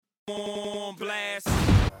on blast.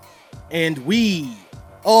 And we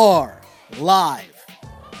are live.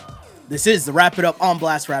 This is the Wrap It Up on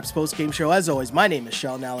Blast Raps post-game show. As always, my name is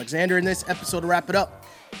Sheldon Alexander, and this episode of Wrap It Up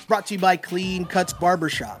is brought to you by Clean Cuts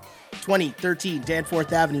Barbershop, 2013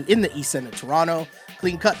 Danforth Avenue in the East End of Toronto.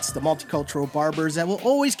 Clean Cuts, the multicultural barbers that will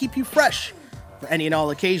always keep you fresh for any and all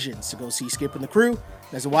occasions. So go see Skip and the crew.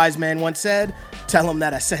 As a wise man once said, tell them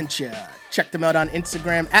that I sent you. Check them out on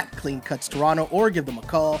Instagram at Clean Cuts Toronto or give them a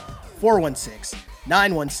call,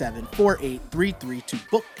 416-917-4833 to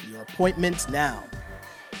book your appointments now.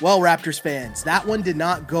 Well, Raptors fans, that one did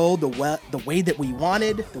not go the way that we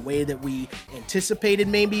wanted, the way that we anticipated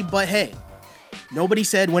maybe, but hey, nobody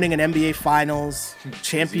said winning an NBA Finals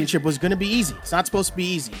championship was going to be easy. It's not supposed to be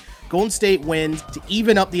easy. Golden State wins to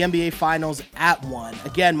even up the NBA Finals at 1.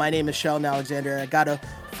 Again, my name is Sheldon Alexander. I got a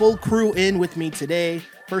full crew in with me today.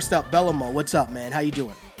 First up, Bellamo. What's up, man? How you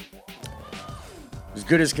doing? As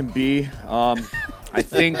good as can be. I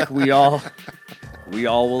think we all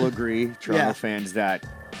will agree, Toronto fans, that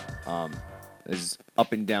as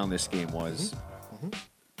up and down this game was,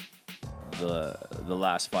 the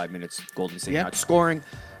last 5 minutes, Golden State not scoring.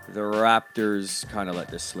 The Raptors kind of let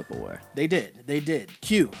this slip away. They did.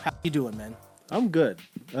 Q, how you doing, man? I'm good.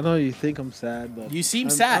 I know you think I'm sad, but you seem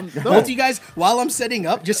sad. Both you guys, while I'm setting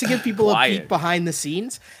up, just to give people a peek behind the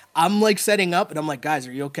scenes, I'm like setting up, and I'm like, guys,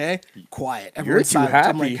 are you okay? Quiet. Everyone's silent.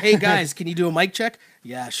 I'm like, hey guys, can you do a mic check?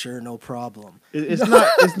 Yeah, sure, no problem. It's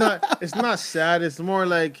not sad. It's more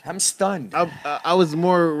like I'm stunned. I was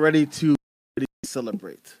more ready to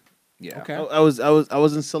celebrate. Yeah. Okay. I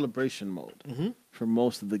was in celebration mode for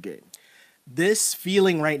most of the game. This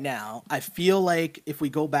feeling right now, I feel like if we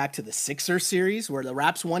go back to the Sixers series where the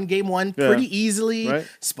Raps won game 1 pretty easily, right.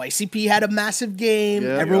 Spicy P had a massive game,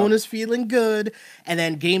 everyone was feeling good, and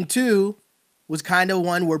then game 2 was kind of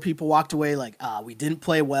one where people walked away like, we didn't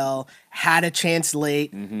play well, had a chance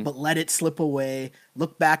late, but let it slip away,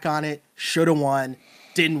 look back on it, should have won,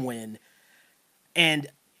 didn't win. And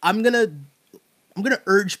I'm going to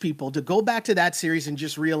urge people to go back to that series and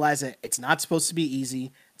just realize that it's not supposed to be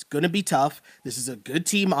easy. It's going to be tough. This is a good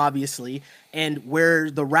team, obviously. And where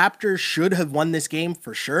the Raptors should have won this game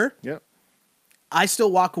for sure, I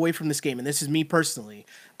still walk away from this game, and this is me personally.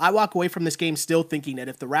 I walk away from this game still thinking that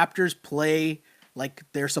if the Raptors play like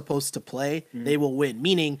they're supposed to play, they will win.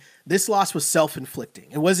 Meaning, this loss was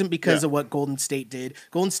self-inflicting. It wasn't because of what Golden State did.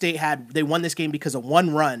 Golden State they won this game because of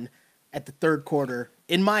one run at the third quarter,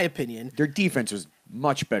 in my opinion. Their defense was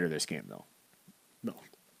much better this game, though. No.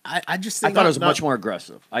 I just think I thought it was much more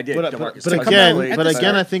aggressive. I did. But DeMarcus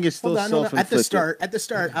again, I think it's still self-inflicted. At the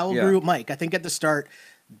start, I will agree with Mike. I think at the start,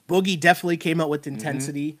 Boogie definitely came out with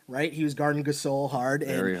intensity, right? He was guarding Gasol hard.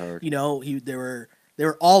 Very hard. You know, they were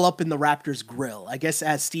all up in the Raptors' grill. I guess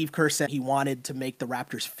as Steve Kerr said, he wanted to make the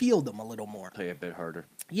Raptors feel them a little more. Play a bit harder.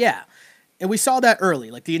 Yeah. And we saw that early.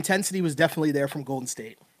 Like, the intensity was definitely there from Golden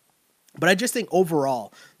State. But I just think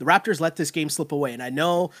overall, the Raptors let this game slip away. And I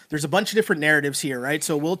know there's a bunch of different narratives here, right?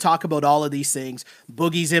 So we'll talk about all of these things.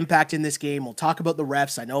 Boogie's impact in this game. We'll talk about the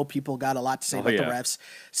refs. I know people got a lot to say about the refs.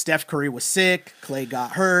 Steph Curry was sick. Clay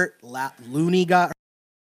got hurt. Looney got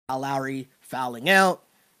hurt. Lowry fouling out.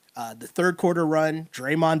 The third quarter run.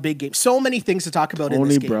 Draymond, big game. So many things to talk about in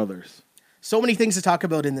this game. Brothers. So many things to talk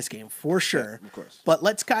about in this game, for sure. Yeah, of course. But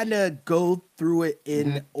let's kind of go through it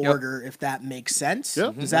in order, if that makes sense.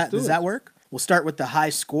 Yep. Does that work? We'll start with the high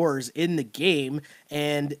scores in the game,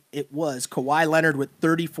 and it was Kawhi Leonard with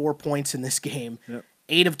 34 points in this game.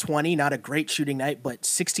 8 of 20, not a great shooting night, but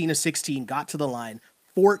 16 of 16 got to the line.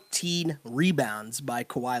 14 rebounds by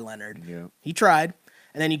Kawhi Leonard. He tried.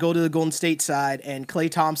 And then you go to the Golden State side, and Klay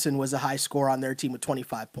Thompson was a high score on their team with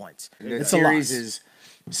 25 points. The series is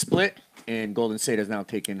split, and Golden State has now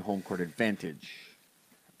taken home court advantage.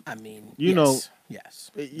 I mean, yes.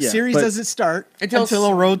 The series doesn't start until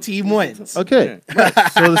a road team wins. Okay, right.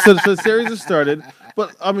 so the series has started,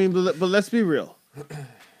 but I mean, but let's be real.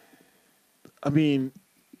 I mean,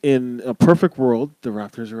 in a perfect world, the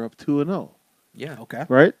Raptors are up 2-0. Yeah. Okay.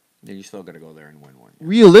 Right. Then you still got to go there and win one.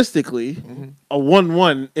 Realistically, a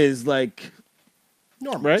 1-1 is like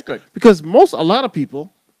normal, right? It's good. Because a lot of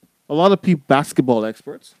people, basketball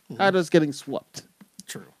experts, had us getting swept.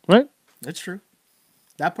 True. Right. That's true.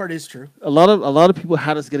 That part is true. A lot of people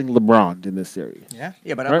had us getting LeBron in this series. Yeah.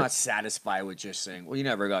 Yeah, but I'm not satisfied with just saying, well, you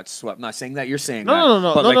never got swept. I'm not saying that. You're saying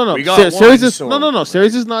no. We got Series one, is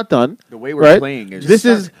Series is not done. The way we're playing is this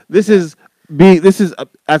is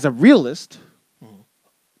as a realist.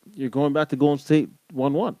 You're going back to Golden State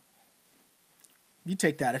 1-1. You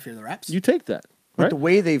take that if you're the Raps. You take that. But right? the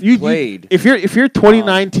way they've played. If you're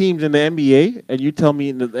 29 teams in the NBA and you tell me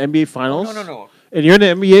in the NBA Finals, No. and you're in the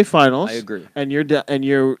NBA Finals. I agree. And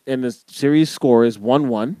you're in the series score is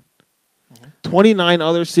 1-1. 28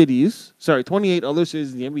 other cities in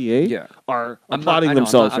the NBA are applauding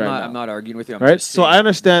themselves right now. I'm not arguing with you. I'm right? just So saying I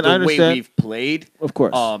understand. the way we've played. Of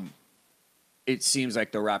course. It seems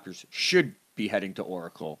like the Raptors should be heading to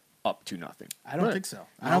Oracle up 2-0. I don't think so.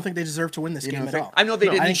 I don't think they deserve to win this game at all. I know they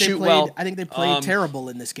didn't shoot well. I think they played terrible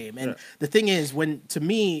in this game. And the thing is, to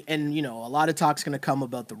me, and a lot of talk's going to come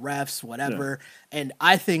about the refs, whatever. Yeah. And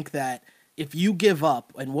I think that if you give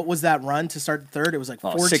up, and what was that run to start the third? It was like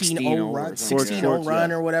 14-0 run, 16-0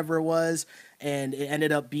 run or whatever it was. And it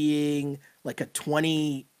ended up being like a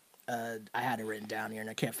 20. I had it written down here and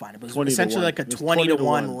I can't find it. But it was essentially like a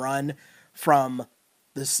 20-1 run from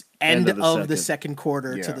this end of the second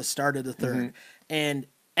quarter to the start of the third. Mm-hmm. And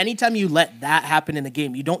anytime you let that happen in a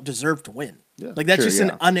game, you don't deserve to win. Yeah. Like that's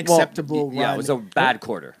an unacceptable run. Yeah, it was a bad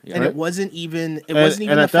quarter. Yeah. And it wasn't even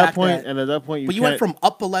the fact that and at that point you went from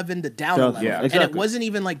up 11 to down 11. Yeah, exactly. And it wasn't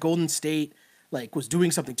even like Golden State was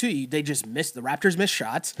doing something to you. They just missed. The Raptors missed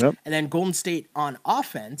shots. Yep. And then Golden State on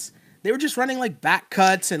offense, they were just running back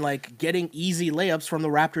cuts and getting easy layups from the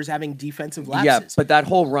Raptors having defensive lapses. Yeah, but that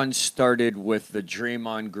whole run started with the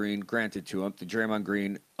Draymond Green, granted to him, the Draymond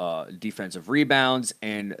Green defensive rebounds,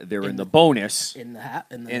 and they were in the bonus at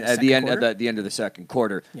the end of the second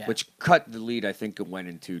quarter, which cut the lead. I think it went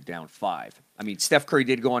into down 5. I mean, Steph Curry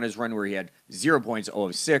did go on his run where he had 0 points, 0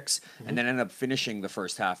 of 6, and then ended up finishing the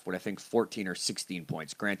first half with I think 14 or 16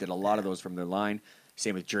 points. Granted, a lot of those from the line.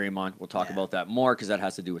 Same with Draymond. We'll talk about that more because that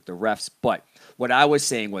has to do with the refs. But what I was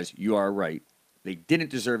saying was, you are right. They didn't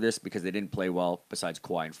deserve this because they didn't play well besides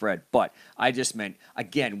Kawhi and Fred. But I just meant,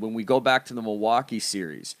 again, when we go back to the Milwaukee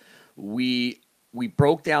series, we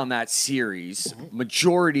broke down that series,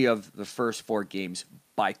 majority of the first 4 games,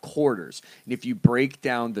 by quarters. And if you break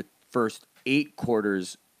down the first 8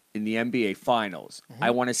 quarters in the NBA Finals, I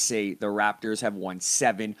want to say the Raptors have won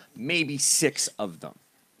 7, maybe 6 of them.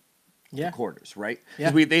 Quarters, right?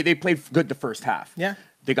 Yeah. They played good the first half. Yeah.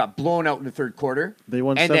 They got blown out in the third quarter. They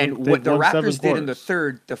won and 7, then what the Raptors did in the quarters.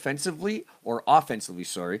 third defensively or offensively,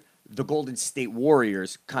 the Golden State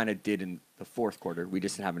Warriors kind of did in the fourth quarter. We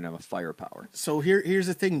just haven't have enough firepower. So here's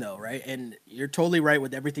the thing, though, right? And you're totally right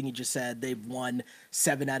with everything you just said. They've won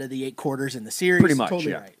 7 out of the 8 quarters in the series. Pretty much,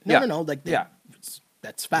 totally yeah. right. No.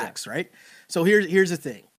 That's facts, right? So here's the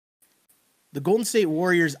thing. The Golden State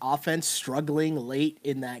Warriors offense struggling late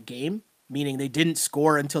in that game, meaning they didn't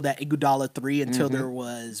score until that Iguodala 3 until there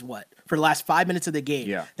was for the last 5 minutes of the game.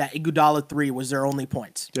 Yeah. That Iguodala 3 was their only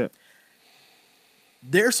points. Yeah.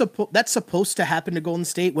 That's supposed to happen to Golden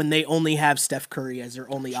State when they only have Steph Curry as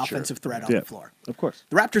their only offensive threat on the floor. Of course.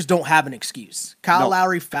 The Raptors don't have an excuse. Kyle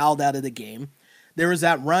Lowry fouled out of the game. There was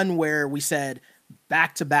that run where we said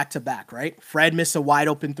back to back, right? Fred missed a wide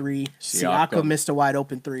open 3. Siakam missed a wide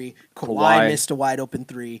open 3. Kawhi missed a wide open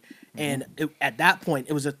 3. And at that point,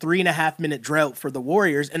 it was a 3.5-minute drought for the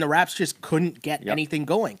Warriors, and the Raps just couldn't get anything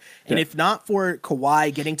going. And if not for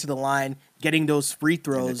Kawhi getting to the line, getting those free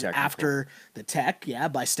throws after the tech,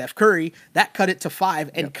 by Steph Curry, that cut it to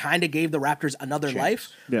 5 and kind of gave the Raptors another life.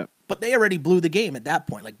 Yeah. But they already blew the game at that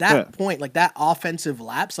point. That offensive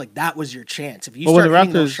lapse, that was your chance. If you when start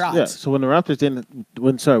hitting those shots. So when the Raptors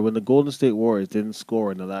when the Golden State Warriors didn't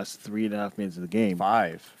score in the last 3.5 minutes of the game.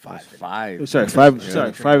 5. Sorry,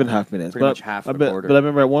 5.5 minutes. Pretty much half the quarter. But I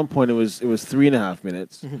remember at one point it was 3.5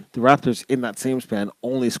 minutes. The Raptors in that same span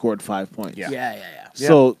only scored 5 points. Yeah.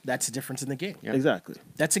 So that's the difference in the game. Yeah. Exactly.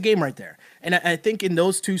 That's a game right there. And I think in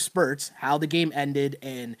those 2 spurts, how the game ended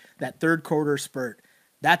and that third quarter spurt,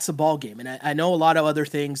 that's a ball game. And I know a lot of other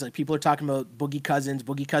things, like people are talking about Boogie Cousins.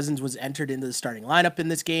 Boogie Cousins was entered into the starting lineup in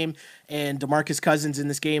this game, and DeMarcus Cousins in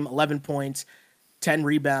this game, 11 points, 10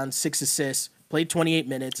 rebounds, 6 assists, played 28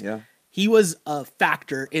 minutes. Yeah. He was a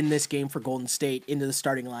factor in this game for Golden State into the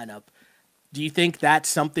starting lineup. Do you think that's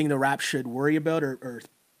something the Raps should worry about or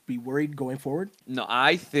be worried going forward? No,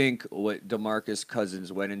 I think what DeMarcus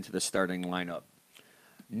Cousins went into the starting lineup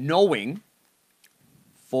knowing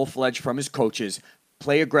full-fledged from his coaches,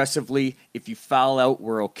 play aggressively. If you foul out,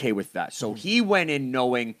 we're okay with that. So he went in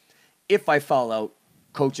knowing if I foul out,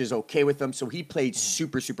 coach is okay with them. So he played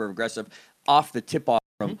super, super aggressive. Off the tip-off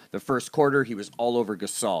from the first quarter, he was all over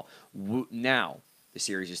Gasol. Now, the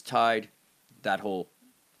series is tied. That whole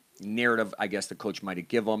narrative, I guess the coach might have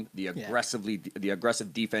given him, the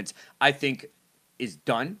aggressive defense, I think is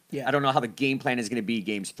done. Yeah. I don't know how the game plan is going to be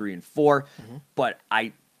games 3 and 4, but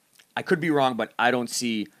I could be wrong, but I don't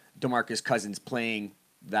see DeMarcus Cousins playing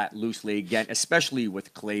that loosely again, especially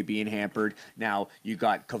with Clay being hampered. Now you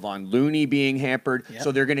got Kevon Looney being hampered,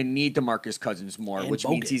 so they're going to need DeMarcus Cousins more, And which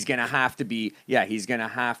Bogut. means he's going to have to be, he's going to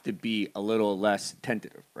have to be a little less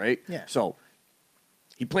tentative, right? Yeah. So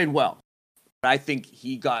he played well. But I think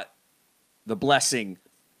he got the blessing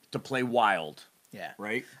to play wild, Yeah.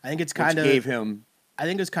 right? I think it's Which kind of gave him, I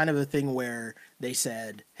think it's kind of a thing where they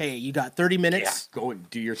said, "Hey, you got 30 minutes. go and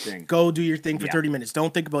do your thing. Go do your thing for Yeah. 30 minutes.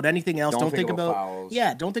 Don't think about anything else. Don't Don't think think about about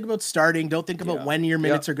fouls. don't think about starting. Don't think about Yeah. when your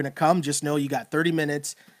minutes Yep. are going to come. Just know you got 30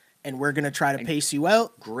 minutes, and we're going to try to pace you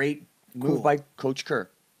out." Great move Cool. by Coach Kerr.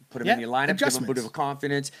 Put him Yeah, in your lineup, give him a bit adjustments. of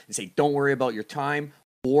confidence, and say, "Don't worry about your time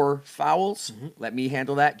or fouls. Let me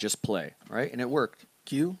handle that. Just play." Right, and it worked.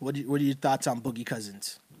 Q, what are your thoughts on Boogie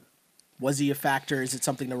Cousins? Was he a factor? Is it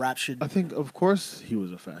something the Raps should? I think, of course, he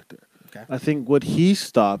was a factor. Okay. I think what he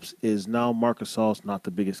stops is now Marc Gasol's not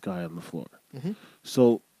the biggest guy on the floor. Mm-hmm.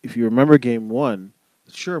 So if you remember Game 1,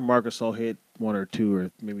 sure, Marc Gasol hit 1 or 2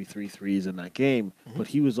 or maybe 3 threes in that game, but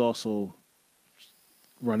he was also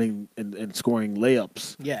running and scoring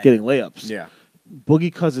layups, Yeah. getting layups. Yeah.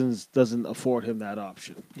 Boogie Cousins doesn't afford him that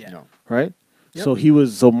option, Yeah. No. right? Yep.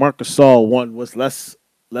 So Marc Gasol, one, was less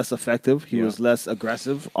effective. He Yeah. was less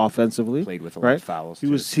aggressive offensively. Played with a lot right? of fouls, He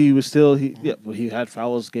too. was still but he had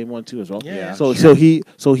fouls Game 1 too as well. Yeah. So he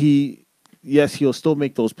yes, he'll still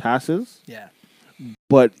make those passes, Yeah.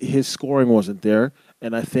 but his scoring wasn't there,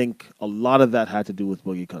 and I think a lot of that had to do with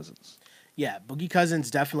Boogie Cousins. Yeah, Boogie Cousins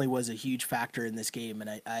definitely was a huge factor in this game.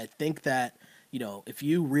 And I think that, if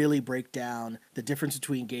you really break down the difference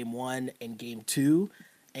between game 1 and game 2,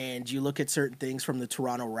 and you look at certain things from the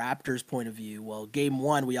Toronto Raptors point of view, well, game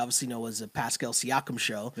 1, we obviously know was a Pascal Siakam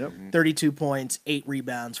show. Yep. 32 points, 8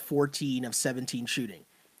 rebounds, 14 of 17 shooting.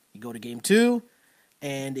 You go to game 2,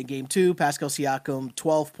 and in game 2, Pascal Siakam,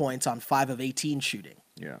 12 points on 5 of 18 shooting.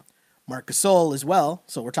 Yeah. Marc Gasol as well.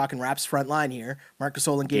 So we're talking Raps front line here. Marc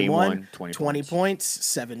Gasol in game 1, 20 points,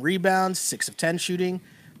 7 rebounds, 6 of 10 shooting.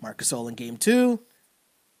 Marc Gasol in game 2,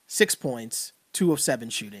 6 points, 2 of 7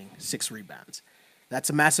 shooting, 6 rebounds. That's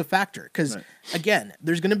a massive factor because, again,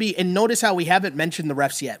 there's going to be, and notice how we haven't mentioned the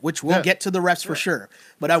refs yet, which we'll get to the refs for sure.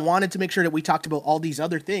 But I wanted to make sure that we talked about all these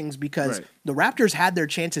other things because the Raptors had their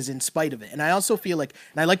chances in spite of it. And I also feel like,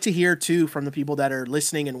 and I like to hear too from the people that are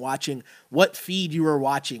listening and watching what feed you were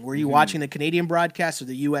watching. Were you watching the Canadian broadcast or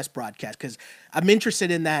the U.S. broadcast? Because I'm interested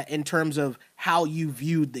in that in terms of how you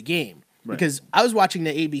viewed the game. Because I was watching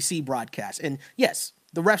the ABC broadcast, and yes,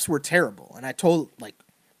 the refs were terrible. And I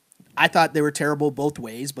thought they were terrible both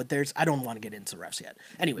ways, but I don't want to get into the refs yet.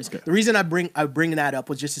 Anyways, the reason I bring that up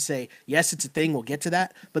was just to say, yes, it's a thing. We'll get to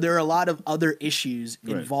that. But there are a lot of other issues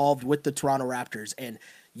involved with the Toronto Raptors. And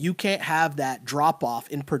you can't have that drop off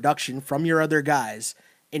in production from your other guys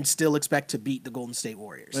and still expect to beat the Golden State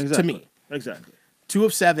Warriors. To me. Exactly. 2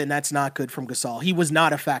 of 7, that's not good from Gasol. He was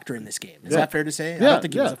not a factor in this game. Is that fair to say? I Yeah, don't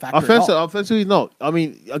think he was a factor at all. Offensively, no. I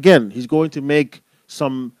mean, again, he's going to make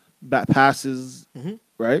some passes,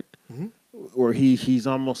 right? Where he's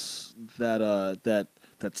almost that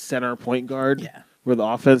center point guard, where the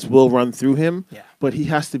offense will run through him. Yeah. But he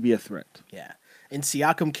has to be a threat. Yeah. And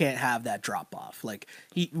Siakam can't have that drop off.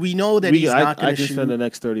 We know that he's not going I to can shoot. spend the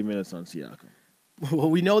next 30 minutes on Siakam.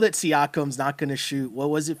 Well, we know that Siakam's not going to shoot.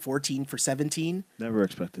 What was it, 14 for 17? Never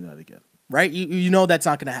expecting that again. Right? You know that's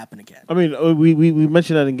not going to happen again. I mean, we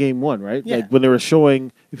mentioned that in Game 1, right? Yeah. Like when they were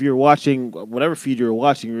showing, if you were watching whatever feed you were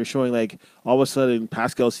watching, you were showing like all of a sudden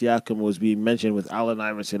Pascal Siakam was being mentioned with Allen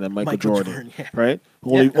Iverson and Michael Jordan, yeah. right?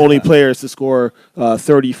 Only players to score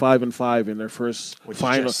 35 and 5 in their first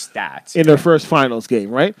stats in their first finals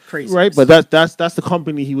game, right? Crazy, right? But that's the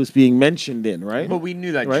company he was being mentioned in, right? But we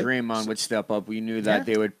knew that Right? Draymond would step up. We knew that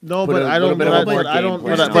they would. No, put but a I little don't. bit of a more I game don't.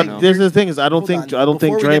 plan But, on him. but there's the thing is, I don't think Before we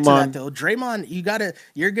get to Draymond. that, though, Draymond,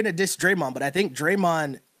 you're going to diss Draymond, but I think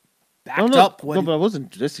Draymond backed up what No, but I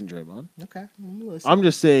wasn't dissing Draymond. Okay. I'm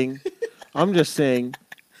just saying.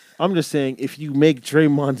 If you make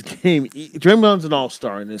Draymond's game, Draymond's an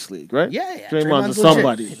all-star in this league, right? Yeah. Draymond's a legit.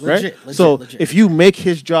 somebody, right? Legit, so legit. if you make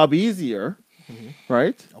his job easier,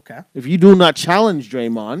 right? Okay. If you do not challenge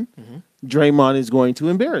Draymond, Draymond is going to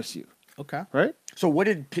embarrass you, Okay. right? So what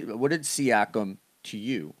did Siakam to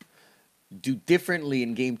you do differently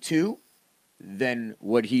in Game 2 than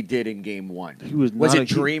what he did in Game 1? He was Was not it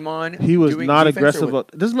Draymond? He was doing not defense, or aggressive. what?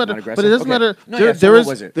 It doesn't matter. Not But it doesn't aggressive? matter. Okay. No, There, yeah, so there what is.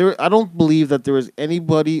 was it? There. I don't believe that there is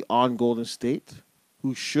anybody on Golden State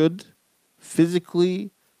who should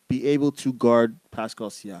physically be able to guard Pascal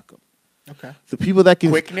Siakam. Okay. The people that can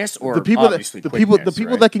Quickness or the people obviously that the people quickness,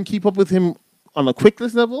 right? that can keep up with him on a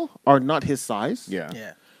quickness level are not his size. Yeah.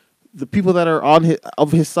 Yeah. The people that are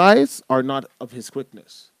of his size are not of his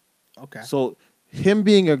quickness. Okay. So him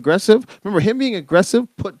being aggressive. Remember, him being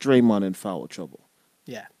aggressive put Draymond in foul trouble.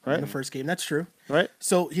 Yeah, right? in the first game. That's true. Right.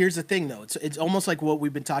 So here's the thing, though. It's almost like what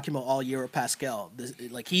we've been talking about all year with Pascal.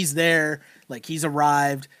 Like he's there, like he's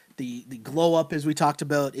arrived. The glow up, as we talked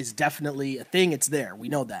about, is definitely a thing. It's there. We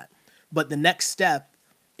know that. But the next step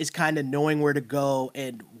is kind of knowing where to go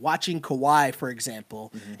and watching Kawhi, for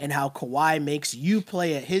example, and how Kawhi makes you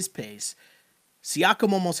play at his pace.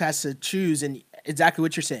 Siakam almost has to choose, and exactly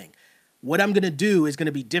what you're saying. What I'm going to do is going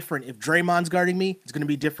to be different if Draymond's guarding me. It's going to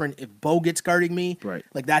be different if Bogut's guarding me. Right.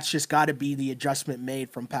 Like, that's just got to be the adjustment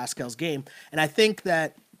made from Pascal's game. And I think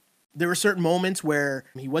that there were certain moments where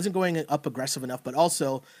he wasn't going up aggressive enough, but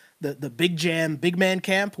also the big jam, big man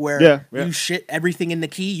camp where you shit everything in the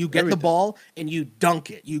key. You get the ball and you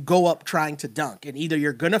dunk it. You go up trying to dunk. And either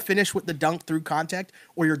you're going to finish with the dunk through contact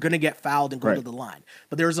or you're going to get fouled and go to the line.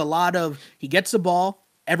 But there's a lot of, he gets the ball,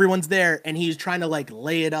 everyone's there, and he's trying to like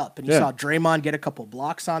lay it up. And you saw Draymond get a couple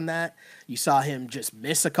blocks on that. You saw him just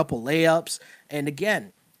miss a couple layups. And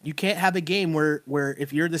again, you can't have a game where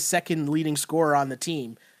if you're the second leading scorer on the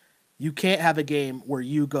team, you can't have a game where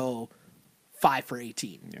you go 5 for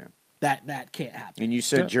 18. Yeah. That can't happen. And you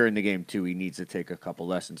said during the game, too, he needs to take a couple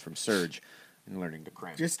lessons from Serge and learning to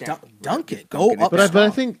crank. Just down. dunk it. Go up. But I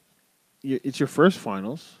think it's your first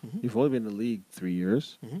finals. You've only been in the league 3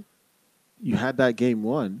 years. You had that game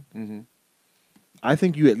 1. I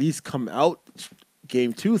think you at least come out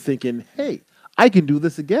game 2 thinking, hey, I can do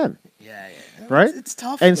this again. Yeah. Right? It's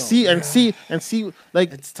tough. And though. see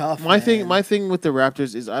like It's tough. My man. thing with the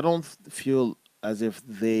Raptors is I don't feel as if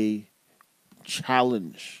they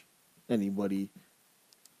challenge anybody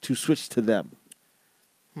to switch to them.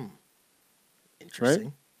 Interesting.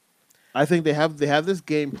 Right? I think they have this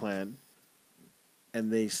game plan,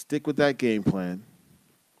 and they stick with that game plan.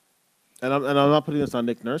 And I'm not putting this on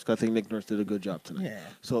Nick Nurse because I think Nick Nurse did a good job tonight. Yeah.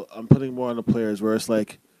 So I'm putting more on the players where it's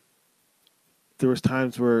like there was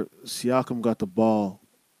times where Siakam got the ball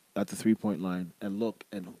at the 3-point line and look,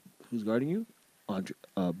 and who's guarding you?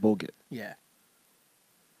 Bogut. Yeah.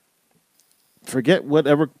 Forget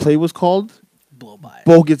whatever play was called. Blow by.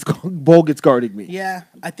 Bogut's guarding me. Yeah,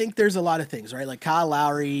 I think there's a lot of things, right? Like Kyle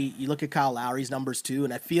Lowry, you look at Kyle Lowry's numbers too,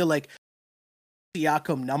 and I feel like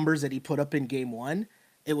Siakam numbers that he put up in game 1,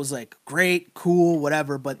 it was like great, cool,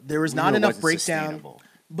 whatever, but there was not enough breakdown.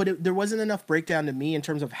 But there wasn't enough breakdown to me in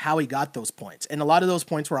terms of how he got those points. And a lot of those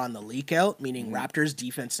points were on the leak out, meaning Raptors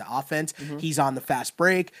defense to offense. He's on the fast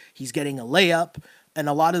break. He's getting a layup. And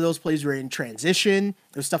a lot of those plays were in transition.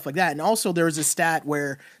 There's stuff like that. And also there was a stat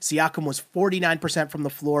where Siakam was 49% from the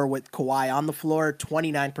floor with Kawhi on the floor,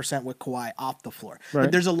 29% with Kawhi off the floor. Right.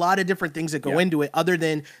 Like, there's a lot of different things that go into it other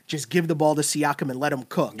than just give the ball to Siakam and let him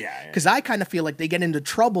cook. Because I kind of feel like they get into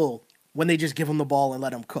trouble when they just give him the ball and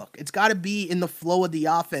let him cook. It's got to be in the flow of the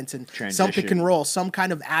offense and some pick and roll, some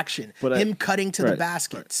kind of action. But him cutting to the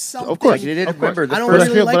basket. Right. Something. Of course. Like, they didn't remember the I don't first.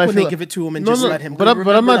 really like when they like- give it to him and No, just no, let him but cook.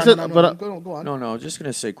 I'm not saying- Go on. No, just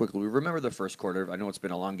going to say quickly. We remember the first quarter. I know it's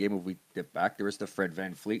been a long game. If we get back, there was the Fred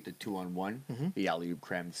VanVleet, the 2-on-1, the alley-oop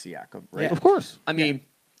crammed Siakam, right? Yeah. Of course. I mean,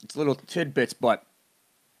 it's little tidbits, but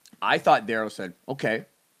I thought Darryl said, okay,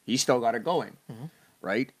 he still got it going,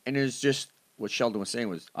 right? And it's just what Sheldon was saying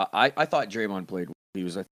was, I thought Draymond played. He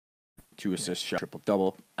was a 2 assist shot,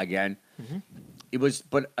 triple-double again. It was,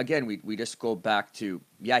 but again, we just go back to,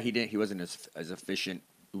 he wasn't as efficient.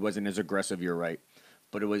 He wasn't as aggressive, you're right.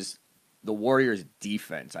 But it was the Warriors'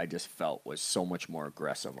 defense, I just felt, was so much more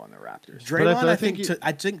aggressive on the Raptors. Draymond, But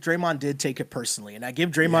I think Draymond did take it personally, and I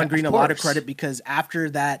give Draymond Green a lot of credit because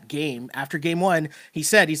after that game, after game 1,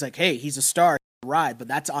 he's like, "Hey, he's a star, ride, but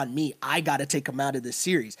that's on me. I got to take him out of this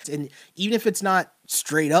series." And even if it's not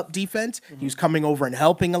straight up defense, he was coming over and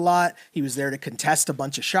helping a lot. He was there to contest a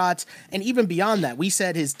bunch of shots, and even beyond that, we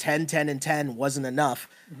said his 10, 10, and 10 wasn't enough.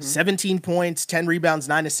 17 points, 10 rebounds,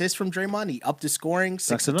 9 assists from Draymond. He upped his scoring,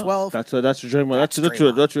 6 to 12. That's Draymond. That's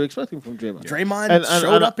Draymond. what you're expecting from Draymond. Draymond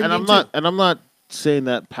showed up in game 2. I'm not saying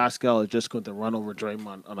that Pascal is just going to run over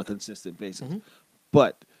Draymond on a consistent basis,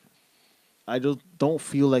 but I just don't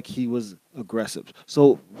feel like he was aggressive.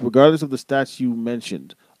 So regardless of the stats you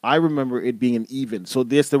mentioned, I remember it being an even. So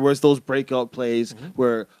there was those breakout plays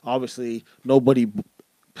where obviously nobody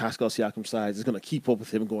Pascal Siakam size is going to keep up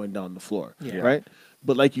with him going down the floor, right?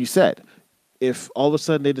 But like you said, if all of a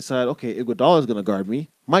sudden they decide, okay, Iguodala is going to guard me,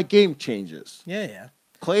 my game changes. Yeah.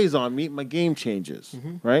 Clay's on me, my game changes,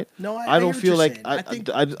 right? No, I don't hear what feel you're like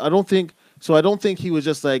saying. I don't think So I don't think he was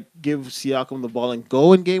just like give Siakam the ball and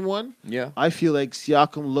go in game one. Yeah. I feel like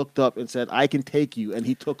Siakam looked up and said, "I can take you," and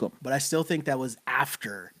he took him. But I still think that was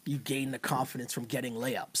after you gain the confidence from getting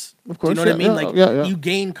layups. Of course, Do you know what I mean? yeah. You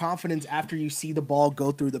gain confidence after you see the ball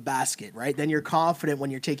go through the basket, right? Then you're confident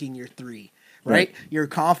when you're taking your three. Right? You're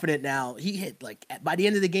confident now. He hit by the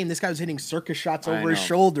end of the game, this guy was hitting circus shots over his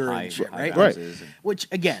shoulder and shit, right? Right. Which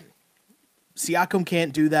again, Siakam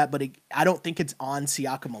can't do that, but I don't think it's on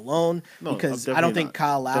Siakam alone because I don't think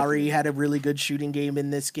Kyle Lowry had a really good shooting game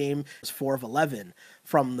in this game. It was 4 of 11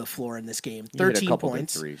 from the floor in this game, 13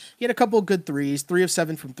 points. He had a couple of good threes, 3 of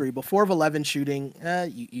 7 from 3, but 4 of 11 shooting,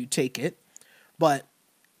 you take it. But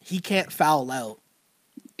he can't foul out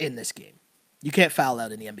in this game. You can't foul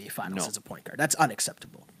out in the NBA Finals as a point guard. That's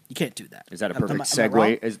unacceptable. You can't do that. Is that a perfect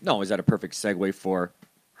segue? Is that a perfect segue for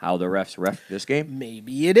how the refs ref this game?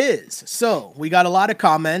 Maybe it is. So we got a lot of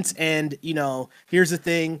comments, and here's the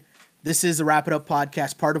thing. This is the Wrap It Up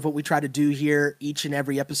podcast. Part of what we try to do here each and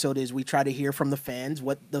every episode is we try to hear from the fans,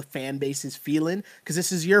 what the fan base is feeling, because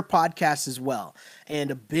this is your podcast as well. And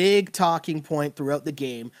a big talking point throughout the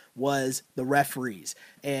game was the referees.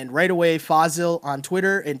 And right away, Fazil on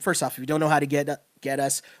Twitter, and first off, if you don't know how to get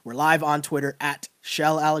us, we're live on Twitter at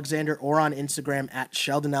Shell Alexander or on Instagram at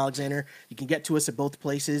Sheldon Alexander. You can get to us at both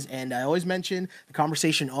places. And I always mention the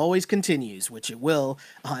conversation always continues, which it will,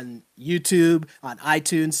 on YouTube, on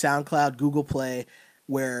iTunes, SoundCloud, Google Play,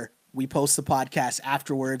 where we post the podcast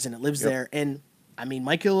afterwards and it lives there. And I mean,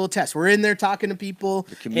 Mike will test. We're in there talking to people.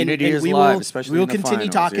 The community is live, especially we will in the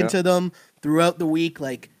continue finals, talking to them throughout the week,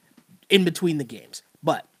 like in between the games.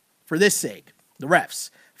 But for this sake, the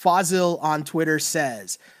refs. Fazil on Twitter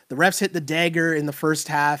says, the refs hit the dagger in the first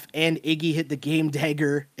half and Iggy hit the game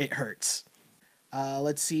dagger. It hurts.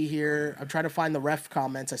 Let's see here. I'm trying to find the ref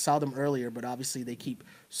comments. I saw them earlier, but obviously they keep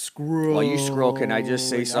scrolling. While you scroll, can I just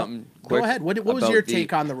say something quick? Go ahead. What was your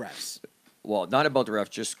take on the refs? Well, not about the refs,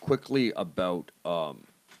 just quickly about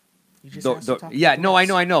You just asked to talk about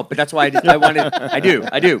the I know, but that's why I wanted. I do.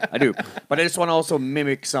 But I just want to also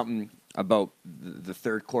mimic something about the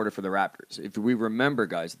third quarter for the Raptors. If we remember,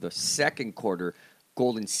 guys, the second quarter,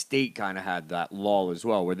 Golden State kind of had that lull as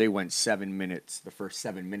well, where they went 7 minutes, the first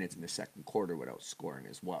 7 minutes in the second quarter without scoring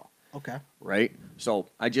as well. Okay. Right. So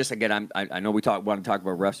I know we want to talk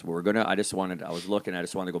about refs, but I just wanted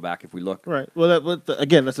to go back if we look. Right. Well,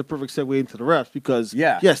 again, that's a perfect segue into the refs because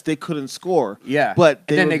yes, they couldn't score. Yeah. But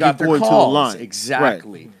then they got their calls. To the line.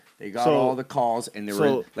 Exactly. Right. They got all the calls, and they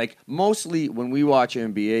were mostly when we watch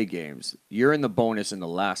NBA games, you're in the bonus in the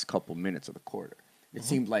last couple minutes of the quarter. It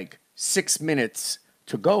seemed like 6 minutes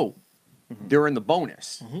to go. They're in the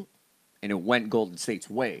bonus, and it went Golden State's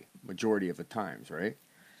way majority of the times, right?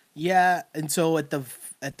 Yeah, and so at the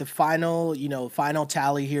final, final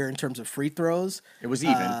tally here in terms of free throws, it was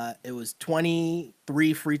even. It was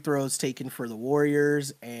 23 free throws taken for the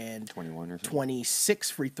Warriors and 21 or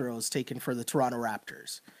 26 free throws taken for the Toronto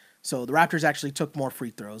Raptors. So the Raptors actually took more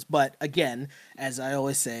free throws. But again, as I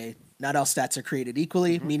always say, not all stats are created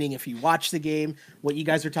equally, meaning if you watch the game, what you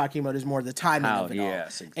guys are talking about is more the timing of it all.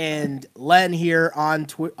 Exactly. And Len here on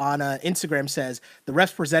Instagram says, the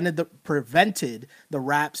refs prevented the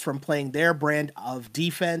Raps from playing their brand of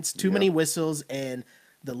defense, too many whistles, and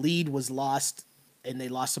the lead was lost, and they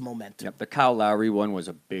lost some momentum. Yep, the Kyle Lowry one was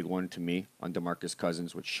a big one to me on DeMarcus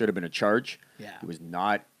Cousins, which should have been a charge. Yeah. He was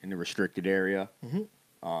not in the restricted area.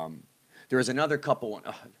 There was another couple,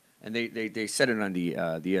 and they said it on the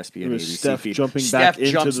ESPN ABC Steph feed. jumping Steph back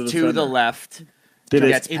into jumps the to the left,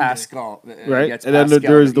 gets Pascal, right? And then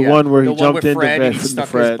there was the one where he jumped into Fred, and he stuck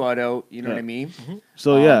his butt out. You know what I mean?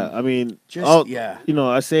 So I mean,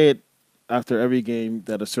 I say it after every game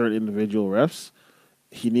that a certain individual refs,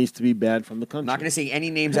 he needs to be banned from the country. I'm not going to say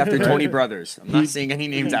any names after Tony Brothers. I'm not saying any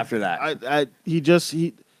names after that.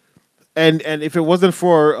 And if it wasn't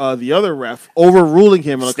for the other ref overruling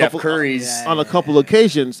him on a couple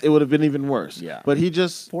occasions, it would have been even worse. Yeah. But he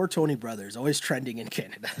just poor Tony Brothers, always trending in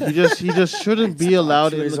Canada. he just shouldn't be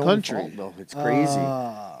allowed in the country. Fault, it's crazy.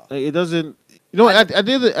 It doesn't. At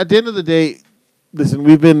the end of the day, listen.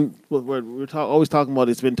 We're always talking about.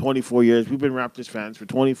 It's been 24 years. We've been Raptors fans for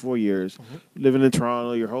 24 years, living in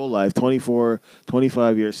Toronto your whole life, 24,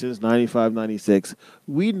 25 years since 95, 96.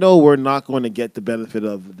 We know we're not going to get the benefit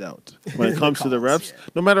of the doubt when it comes to the refs,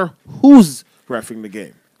 no matter who's reffing the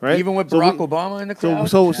game, right? Even with Barack Obama in the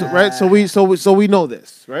crowd. Right. So we know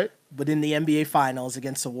this, right? But in the NBA Finals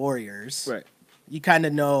against the Warriors, right, you kind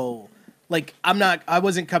of know. Like, I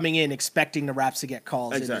wasn't coming in expecting the Raps to get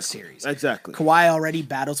calls in this series. Exactly. Kawhi already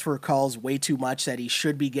battles for calls way too much that he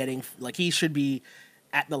should be getting. Like, he should be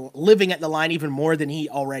living at the line even more than he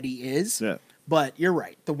already is. Yeah. But you're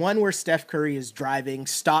right. The one where Steph Curry is driving,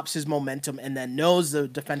 stops his momentum, and then knows the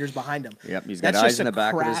defender's behind him. Yep, he's got eyes in the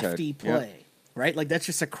back of his head. That's just a crafty play, right? Like, that's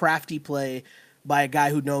just a crafty play by a guy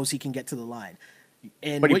who knows he can get to the line.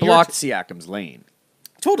 And but he blocked Siakam's lane.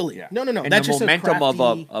 Totally. Yeah. No. And that's the just momentum a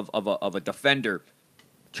crafty... of a defender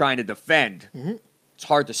trying to defend. Mm-hmm. It's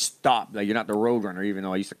hard to stop. Like, you're not the road runner, even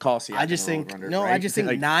though I used to call Siakam I just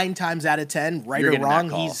think 9 times out of 10, right or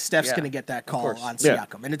wrong, Steph's going to get that call on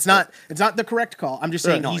Siakam, and it's not the correct call. I'm just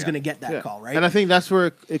saying he's going to get that call, right? And I think that's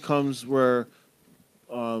where it comes where,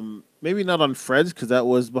 maybe not on Fred's because that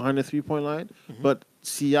was behind the 3-point line, but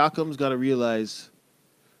Siakam's got to realize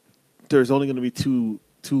there's only going to be two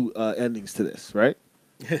endings to this, right?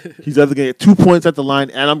 He's either going to get 2 points at the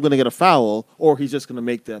line and I'm going to get a foul, or he's just going to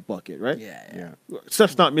make that bucket, right? Yeah.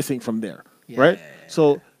 Stuff's not missing from there, right?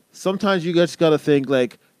 So sometimes you guys got to think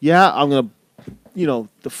like, I'm going to,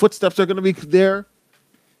 the footsteps are going to be there.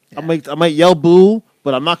 Yeah. I might yell boo,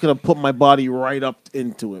 but I'm not going to put my body right up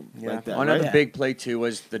into him like that. Another big play, too,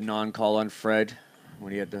 was the non-call on Fred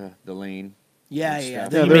when he had the lane. Yeah.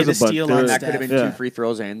 He made the steal on Steph. That could have been 2 free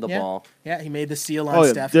throws and the ball. Yeah, he made the steal on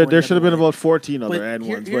Steph. There should have been about 14 other and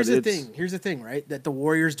ones. Here's the thing, right? That the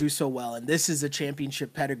Warriors do so well, and this is a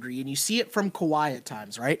championship pedigree, and you see it from Kawhi at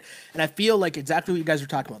times, right? And I feel like exactly what you guys were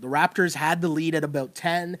talking about. The Raptors had the lead at about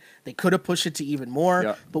 10. They could have pushed it to even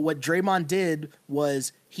more, but what Draymond did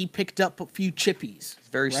was he picked up a few chippies.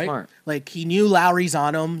 Very smart. Like, he knew Lowry's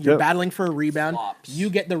on him. You're battling for a rebound. Flops. You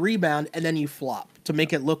get the rebound, and then you flop to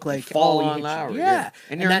make it look like fall on Lowry. Yeah.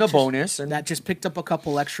 And you're in the bonus. And that just picked up a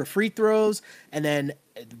couple extra free throws. And then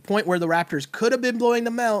at the point where the Raptors could have been blowing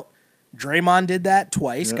them out, Draymond did that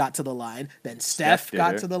twice, got to the line. Then Steph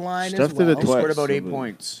got to the line as well. Did it twice. Scored about 8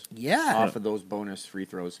 points off of those bonus free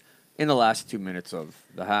throws in the last 2 minutes of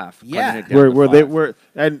the half. Yeah. Where they were,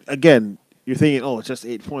 and again, you're thinking, it's just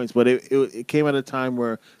 8 points, but it came at a time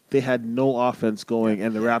where they had no offense going,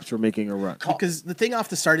 and the Raps were making a run. Because the thing off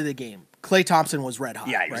the start of the game, Klay Thompson was red hot.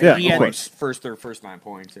 He had first 9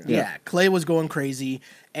 points. Yeah, Klay was going crazy,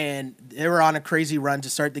 and they were on a crazy run to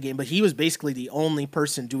start the game, but he was basically the only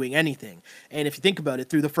person doing anything. And if you think about it,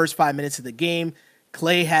 through the first 5 minutes of the game,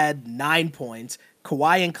 Klay had 9 points.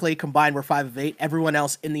 Kawhi and Klay combined were 5 of 8. Everyone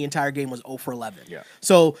else in the entire game was 0 for 11. Yeah.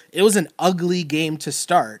 So it was an ugly game to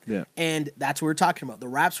start. Yeah. And that's what we're talking about. The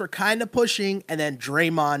Raps were kind of pushing, and then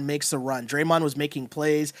Draymond makes the run. Draymond was making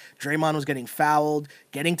plays. Draymond was getting fouled,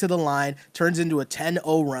 getting to the line, turns into a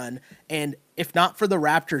 10-0 run. And if not for the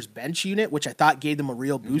Raptors bench unit, which I thought gave them a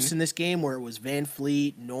real boost in this game, where it was Van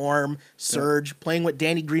Fleet, Norm, Serge, playing with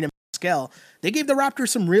Danny Green and Pascal, they gave the Raptors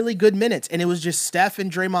some really good minutes, and it was just Steph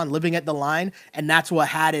and Draymond living at the line, and that's what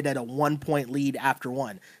had it at a 1-point lead after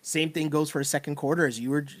one. Same thing goes for a second quarter, as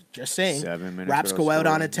you were just saying. 7 minutes. Raps go out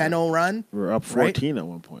on a 10-0 run. We're up 14 at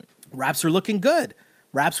one point. Raps were looking good.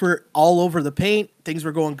 Raps were all over the paint. Things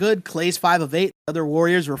were going good. Clay's 5 of 8. The other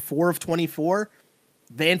Warriors were 4 of 24.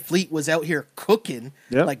 Van Fleet was out here cooking.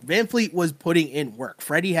 Yep. Like, Van Fleet was putting in work.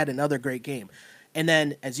 Freddie had another great game. And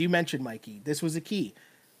then, as you mentioned, Mikey, this was the key.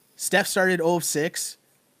 Steph started 0 of 6,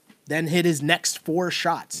 then hit his next 4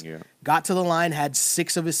 shots. Yeah. Got to the line, had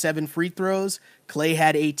 6 of his 7 free throws. Klay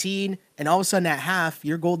had 18. And all of a sudden, at half,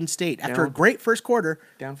 you're Golden State. After a great first quarter,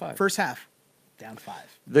 down 5. First half, down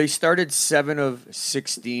 5. They started 7 of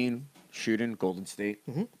 16 shooting, Golden State.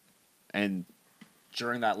 Mm-hmm. And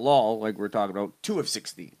during that lull, like we're talking about, 2 of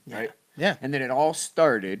 16, right? Yeah. And then it all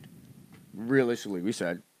started, realistically, we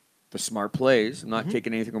said, the smart plays. I'm not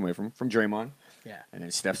taking anything away from Draymond. Yeah. And then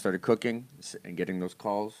Steph started cooking and getting those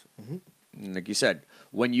calls. Mm-hmm. And like you said,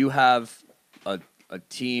 when you have a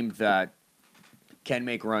team that can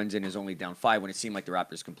make runs and is only down 5, when it seemed like the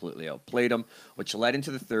Raptors completely outplayed them, which led into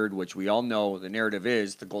the third, which we all know the narrative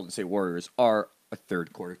is the Golden State Warriors are a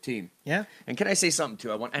third quarter team. Yeah. And can I say something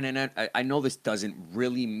too? I know this doesn't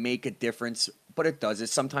really make a difference, but it does.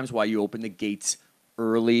 It's sometimes why you open the gates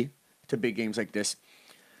early to big games like this.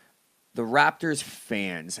 The Raptors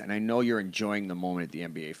fans, and I know you're enjoying the moment at the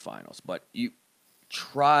NBA Finals, but you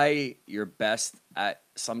try your best at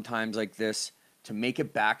sometimes like this to make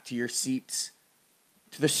it back to your seats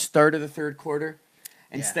to the start of the third quarter.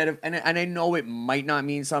 Instead of, and I know it might not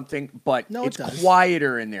mean something, but it's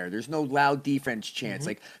quieter in there. There's no loud defense chants.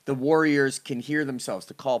 Like, the Warriors can hear themselves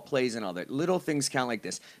to call plays and all that. Little things count like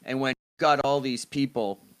this. And when you got all these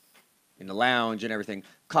people in the lounge and everything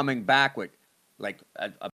coming back with, like,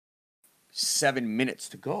 a 7 minutes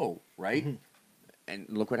to go, right? Mm-hmm. And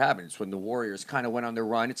look what happens when the Warriors kind of went on their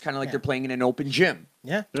run. It's kind of like they're playing in an open gym.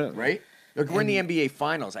 Yeah. Right? Look, we're in the NBA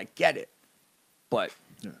Finals. I get it. But...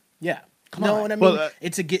 Yeah. No, and I mean,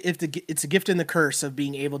 it's a gift and the curse of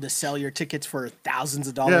being able to sell your tickets for thousands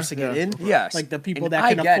of dollars to get in. Yes. Like the people And that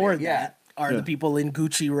I can get afford it, yeah. that are the people in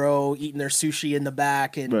Gucci Row eating their sushi in the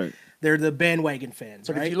back, and Right. they're the bandwagon fans,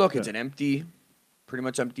 But right? if you look, it's an pretty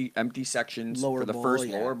much empty sections Lower for the bowl, first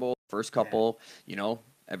yeah. lower bowl, first couple. You know,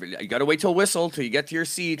 you got to wait till whistle till you get to your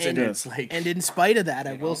seats, and it's like. And in spite of that,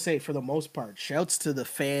 I will say, for the most part, shouts to the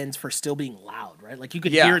fans for still being loud, right? Like you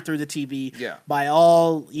could hear it through the TV. Yeah. By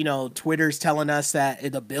all, Twitter's telling us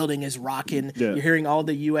that the building is rocking. Yeah. You're hearing all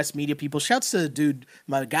the U.S. media people. Shouts to the dude,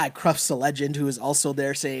 my guy Crufts the Legend, who is also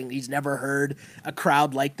there saying he's never heard a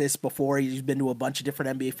crowd like this before. He's been to a bunch of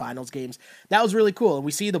different NBA Finals games. That was really cool. And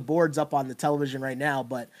we see the boards up on the television right now,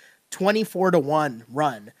 but 24-1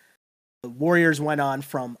 run. The Warriors went on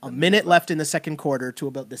from a minute left in the second quarter to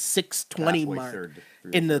about the 6:20 mark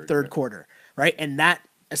in the third quarter, right? And that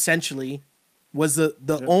essentially was the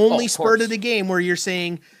only spurt of the game where you're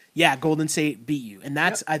saying, yeah, Golden State beat you. And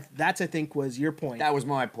that's I think was your point. That was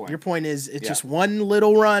my point. Your point is it's just one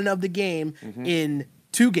little run of the game in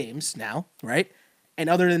 2 games now, right?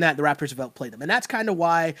 And other than that, the Raptors have outplayed them. And that's kind of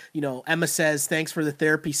why, Emma says, thanks for the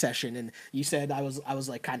therapy session. And you said I was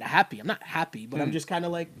like kind of happy. I'm not happy, but I'm just kind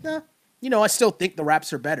of like, nah. I still think the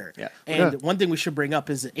Raps are better. Yeah. And one thing we should bring up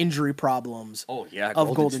is the injury problems of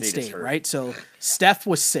Golden State, right? So Steph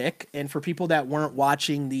was sick, and for people that weren't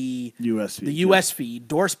watching the US feed,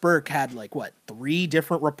 Doris Burke had 3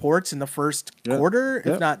 different reports in the first quarter,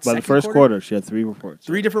 if not by second the first quarter, she had 3 reports.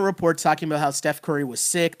 3 different reports talking about how Steph Curry was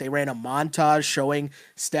sick. They ran a montage showing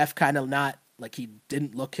Steph kind of not like he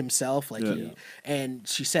didn't look himself, and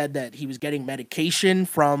she said that he was getting medication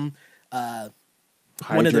from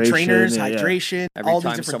one of the trainers, hydration, Every all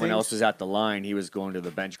time these different someone things. else was at the line, he was going to the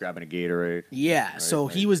bench grabbing a Gatorade. Yeah, so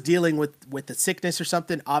he was dealing with the sickness or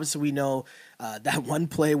something. Obviously, we know that one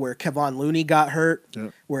play where Kevon Looney got hurt,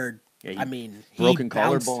 where he broken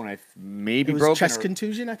bounced. collarbone, maybe it was broken chest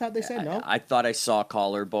contusion. I thought they said no. I thought I saw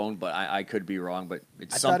collarbone, but I could be wrong. But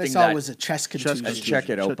it's something I thought that it was a chest contusion. Let's check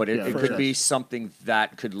it out, but it could be something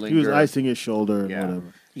that could linger. He was icing his shoulder and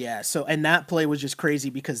whatever. Yeah, so and that play was just crazy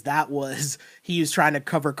because he was trying to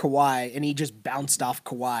cover Kawhi and he just bounced off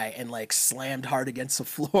Kawhi and slammed hard against the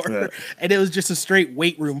floor, and it was just a straight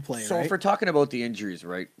weight room play. So if we're talking about the injuries,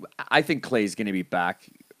 right? I think Clay's going to be back.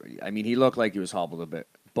 I mean, he looked like he was hobbled a bit,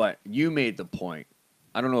 but you made the point.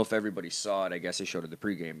 I don't know if everybody saw it. I guess they showed it the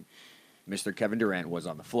pregame. Mr. Kevin Durant was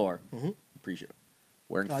on the floor. Appreciate it.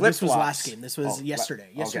 Wearing flip-flops. This was last game. This was yesterday.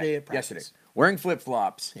 Yesterday at practice. Yesterday. Wearing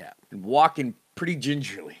flip-flops. Yeah. And walking pretty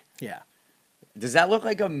gingerly. Yeah. Does that look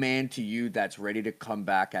like a man to you that's ready to come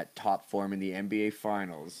back at top form in the NBA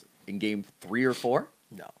Finals in Game 3 or 4?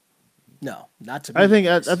 No, not to me.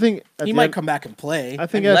 I think he might come back and play. I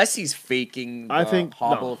think unless he's faking the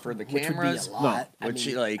hobble for the which cameras. Would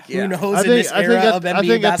be a lot. Who knows in this era of NBA I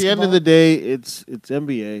think basketball? at the end of the day, it's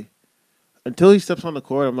NBA. Until he steps on the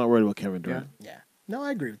court, I'm not worried about Kevin Durant. Yeah. No,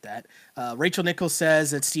 I agree with that. Rachel Nichols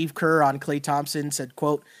says that Steve Kerr on Klay Thompson said,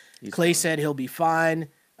 quote, Klay said he'll be fine,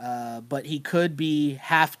 but he could be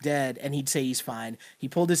half dead, and he'd say he's fine. He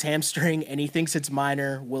pulled his hamstring, and he thinks it's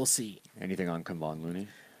minor. We'll see. Anything on Kevon Looney?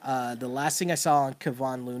 The last thing I saw on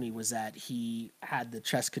Kevon Looney was that he had the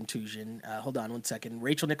chest contusion. Hold on 1 second.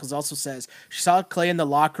 Rachel Nichols also says she saw Klay in the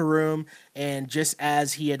locker room, and just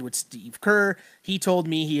as he had with Steve Kerr, he told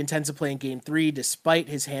me he intends to play in Game 3 despite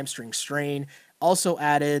his hamstring strain. Also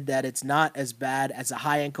added that it's not as bad as a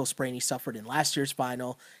high ankle sprain he suffered in last year's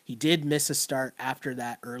final. He did miss a start after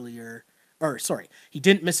that he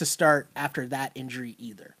didn't miss a start after that injury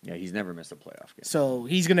either. Yeah, he's never missed a playoff game. So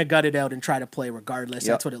he's going to gut it out and try to play regardless.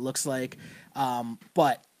 That's what it looks like.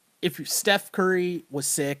 But if Steph Curry was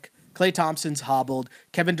sick, Klay Thompson's hobbled,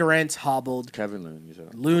 Kevin Durant's hobbled,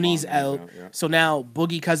 Looney's out. So now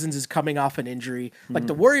Boogie Cousins is coming off an injury.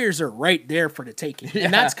 The Warriors are right there for the taking.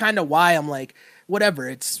 And that's kind of why I'm like, whatever,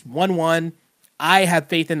 it's 1-1. I have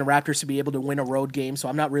faith in the Raptors to be able to win a road game, so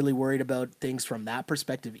I'm not really worried about things from that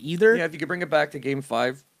perspective either. Yeah, if you could bring it back to Game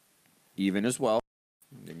 5, even as well,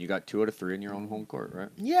 then you got 2 out of 3 in your own home court, right?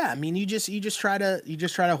 Yeah, I mean, you just try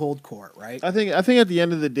to hold court, right? I think at the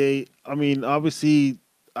end of the day, I mean, obviously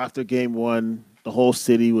after Game 1, the whole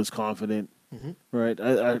city was confident. Right,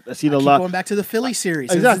 I seen a lot going back to the Philly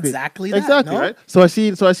series. Exactly that, no? right. So I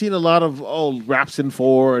seen a lot of Raps in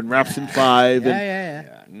 4 and Raps in 5.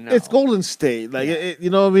 Yeah. No. It's Golden State, I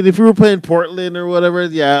mean, if we were playing Portland or whatever,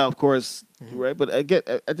 of course, right. But at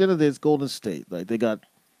the end of the day, it's Golden State. They got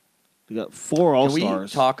 4 All-Stars. Can we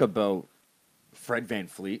talk about Fred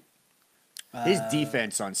VanVleet? His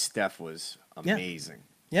defense on Steph was amazing.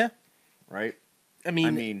 Yeah. Right. I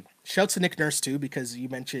mean, shouts to Nick Nurse too, because you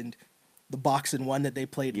mentioned the box and one that they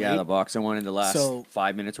played Yeah, late. the box and one in the last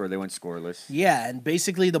 5 minutes where they went scoreless. Yeah, and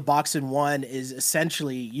basically the box and one is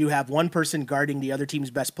essentially you have one person guarding the other team's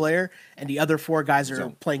best player, and the other 4 guys are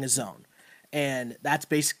playing a zone. And that's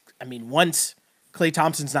once Klay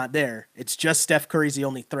Thompson's not there, it's just Steph Curry's the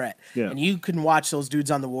only threat. Yeah. And you can watch those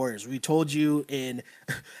dudes on the Warriors. We told you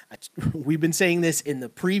we've been saying this in the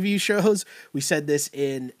preview shows. We said this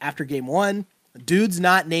after game 1. Dudes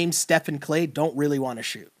not named Steph and Klay don't really want to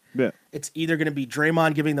shoot. Yeah. It's either going to be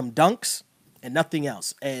Draymond giving them dunks and nothing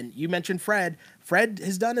else. And you mentioned Fred. Fred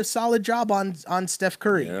has done a solid job on Steph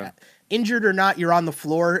Curry. Yeah. Injured or not, you're on the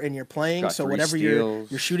floor and you're playing. Got so 3 whatever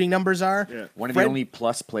steals. your shooting numbers are. Yeah. One of Fred, the only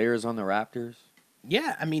plus players on the Raptors.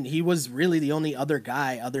 Yeah, I mean, he was really the only other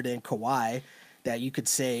guy other than Kawhi that you could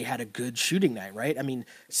say had a good shooting night, right? I mean,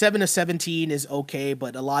 7 of 17 is okay,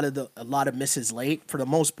 but a lot of misses late. For the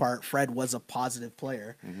most part, Fred was a positive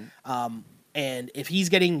player. And if he's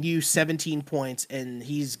getting you 17 points and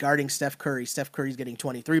he's guarding Steph Curry's getting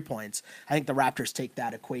 23 points, I think the Raptors take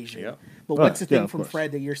that equation. Yep. But what's the thing of from course.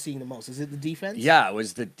 Fred that you're seeing the most? Is it the defense? Yeah, it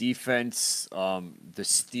was the defense, the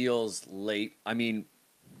steals late. I mean,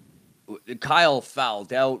 Kyle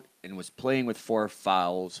fouled out and was playing with 5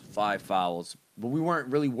 fouls, but we weren't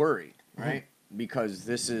really worried, right? Because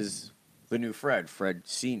this is the new Fred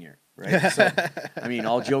Senior, right? So, I mean,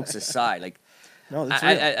 all jokes aside, like, No, that's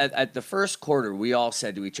real. at the first quarter, we all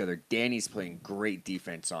said to each other, Danny's playing great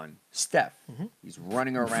defense on Steph. He's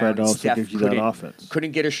running around. Fred also Steph gives you that offense.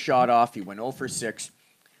 Couldn't get a shot off. He went 0 for 6.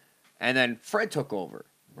 And then Fred took over,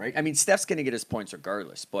 right? I mean, Steph's going to get his points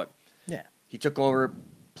regardless, but Yeah. he took over,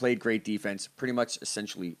 played great defense, pretty much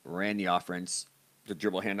essentially ran the offense. The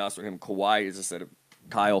dribble handoffs for him. Kawhi is instead of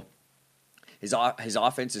Kyle. His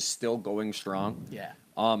offense is still going strong. Yeah.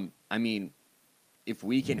 I mean, if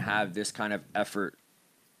we can have this kind of effort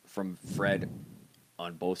from Fred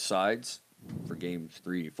on both sides for games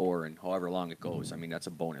 3, 4, and however long it goes, I mean, that's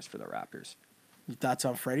a bonus for the Raptors. Your thoughts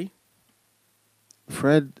on Freddie?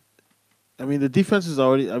 Fred, I mean, the defense is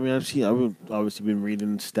already. I mean, I've obviously been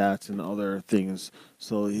reading stats and other things.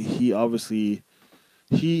 So he obviously,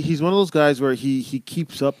 he's one of those guys where he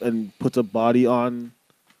keeps up and puts a body on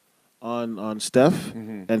Steph,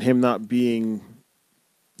 and him not being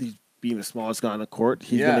the smallest guy on the court,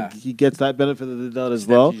 he gets that benefit of the doubt as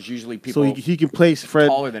well. He's usually people so he can play Fred.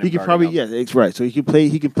 taller than He him can probably guarding it's right. So he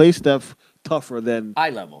can play Steph tougher than eye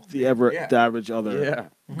level. the average other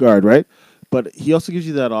Yeah. guard, right? But he also gives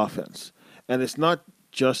you that offense, and it's not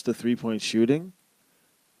just the 3-point shooting.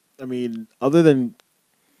 I mean, other than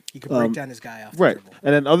He could break down his guy off the right, dribble.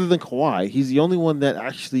 and then other than Kawhi, he's the only one that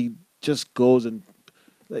actually just goes and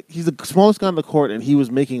he's the smallest guy on the court, and he was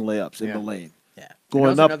making layups in Yeah. the lane. Yeah.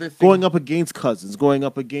 Going up against Cousins, going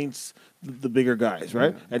up against the bigger guys,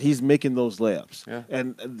 right? And he's making those layups. Yeah.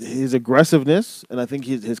 And his aggressiveness, and I think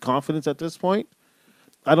his confidence at this point,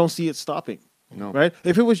 I don't see it stopping. No. Right?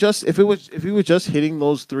 If he was just hitting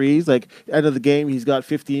those threes, like end of the game, he's got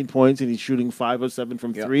 15 points and he's shooting 5 of 7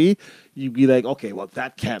 from 3, you'd be like, okay, well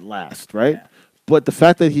that can't last, right? Yeah. But the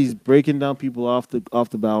fact that he's breaking down people off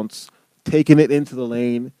the bounce, taking it into the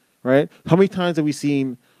lane, right? How many times have we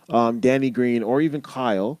seen Danny Green or even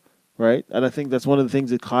Kyle, right? And I think that's one of the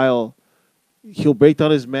things that Kyle, he'll break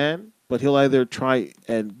down his man, but he'll either try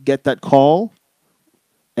and get that call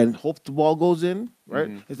and hope the ball goes in, right?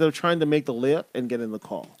 Instead of trying to make the layup and get in the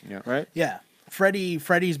call, right? Yeah.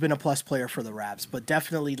 Freddie's been a plus player for the Raps, but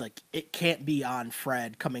definitely like it can't be on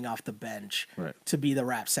Fred coming off the bench to be the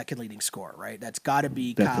Raps' second leading scorer, right? That's got to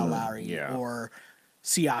be Kyle Definitely. Lowry Yeah. or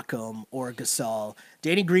Siakam or Gasol.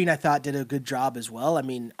 Danny Green, I thought, did a good job as well. I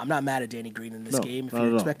mean, I'm not mad at Danny Green in this No, game. If not you're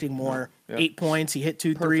at all. expecting more, Yeah. 8 points, he hit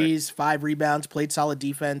 2 threes, 5 rebounds, played solid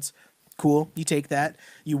defense. Cool. You take that.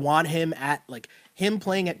 You want him him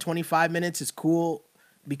playing at 25 minutes is cool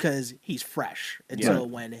because he's fresh. And so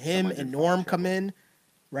when him and Norm come in,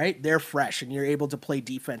 right, they're fresh and you're able to play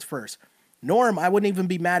defense first. Norm, I wouldn't even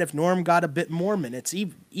be mad if Norm got a bit more minutes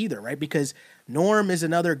either, right? Because Norm is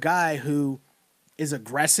another guy who is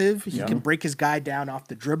aggressive. He can break his guy down off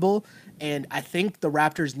the dribble. And I think the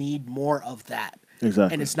Raptors need more of that.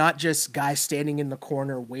 Exactly. And it's not just guys standing in the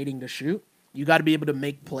corner waiting to shoot. You got to be able to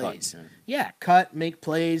make plays. Cut, make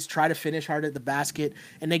plays, try to finish hard at the basket.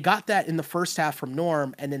 And they got that in the first half from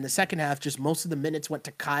Norm. And in the second half, just most of the minutes went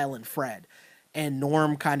to Kyle and Fred. And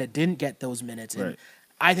Norm kind of didn't get those minutes. And Right.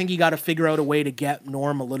 I think you got to figure out a way to get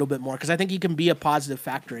Norm a little bit more because I think he can be a positive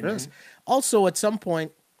factor in this. Also, at some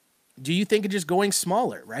point, do you think of just going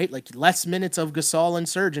smaller, right? Like less minutes of Gasol and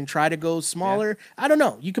Serge and try to go smaller? I don't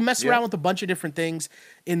know. You can mess around with a bunch of different things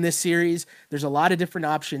in this series. There's a lot of different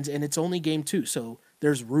options, and it's only game 2, so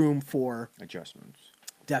there's room for Adjustments.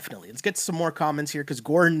 definitely. Let's get some more comments here because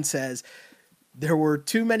Gordon says there were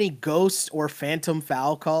too many ghost or phantom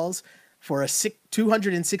foul calls for a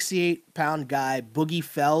 268-pound guy. Boogie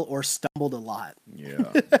fell or stumbled a lot.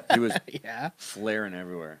 Yeah, he was Yeah. flaring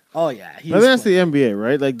everywhere. Oh yeah. I think that's the NBA,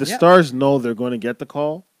 right? Like the stars know they're going to get the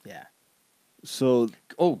call. Yeah. So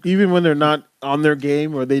even when they're not on their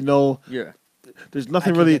game or they know there's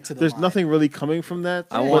nothing really nothing really coming from that.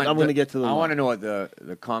 I'm going to get to the line. I want to know what the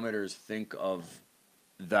commenters think of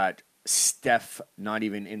that Steph not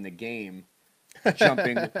even in the game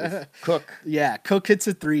jumping with Cook. Yeah, Cook hits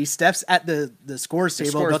a 3. Steph's at the scores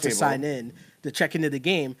table about to sign in to check into the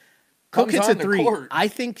game. Cook hits a 3. I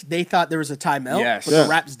think they thought there was a timeout, but the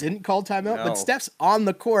Raps didn't call timeout. No. But Steph's on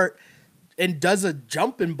the court and does a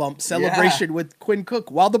jump and bump celebration with Quinn Cook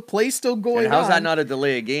while the play's still going on. How's that not a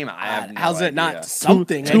delay of game? I have no how's idea. It not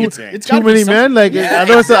something? It's too many men. Like I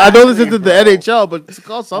know this isn't the NHL, but it's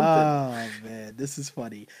called something. Oh man, this is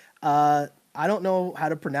funny. I don't know how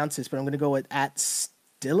to pronounce this, but I'm going to go with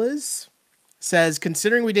 @Stillas. Says,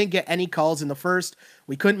 considering we didn't get any calls in the first,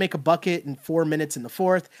 we couldn't make a bucket in 4 minutes in the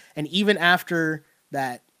fourth, and even after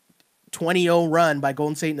that 20-0 run by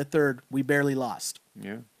Golden State in the third, we barely lost.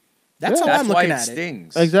 Yeah. That's how I'm looking at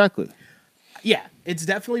stings. it. Exactly. Yeah, it's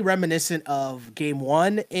definitely reminiscent of game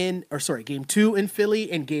 2 in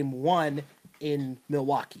Philly and game 1 in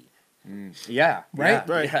Milwaukee. Yeah. Right?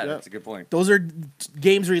 Yeah, that's a good point. Those are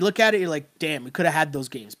games where you look at it, you're like, damn, we could have had those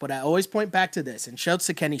games. But I always point back to this, and shouts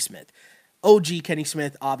to Kenny Smith. OG Kenny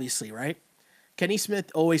Smith, obviously, right? Kenny Smith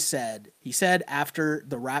always said, after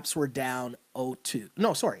the Raps were down 0-2.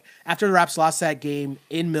 No, sorry. After the Raps lost that game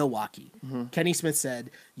in Milwaukee, Kenny Smith said,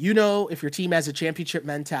 you know if your team has a championship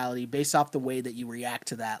mentality based off the way that you react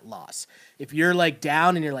to that loss. If you're like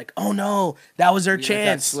down and you're like, oh no, that was our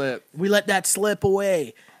chance. We let that slip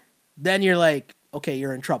away. Then you're like, okay,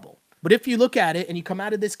 you're in trouble. But if you look at it and you come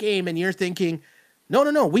out of this game and you're thinking,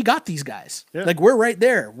 no, we got these guys. Yeah. Like, we're right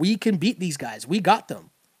there. We can beat these guys. We got them.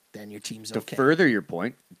 Then your team's okay. To further your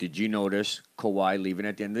point, did you notice Kawhi leaving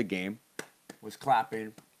at the end of the game was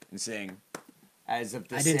clapping and saying, as if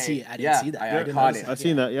to say... I didn't see that. I caught it. I've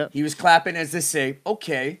seen that, yeah. He was clapping as to say,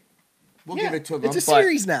 okay, we'll give it to them. It's a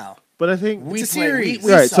series now. But I think... It's a series.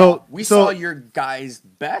 We saw your guys'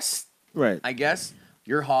 best, right? I guess.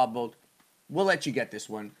 You're hobbled. We'll let you get this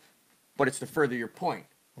one. But it's to further your point.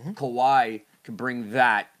 Kawhi can bring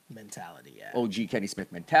that mentality, OG Kenny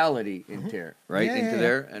Smith mentality into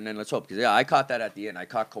there, and then let's hope, because I caught that at the end. I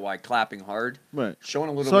caught Kawhi clapping hard, right, showing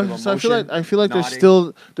a little bit of emotion. So I feel like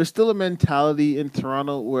there's still a mentality in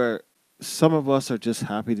Toronto where some of us are just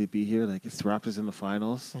happy to be here. Like, it's Raptors in the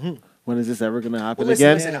finals. When is this ever going to happen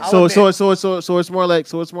again? So it's more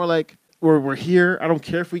like we're here. I don't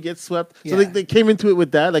care if we get swept. So they came into it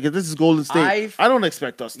with that. Like, if this is Golden State, I don't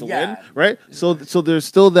expect us to win, right? So there's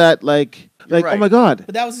still that like oh my god.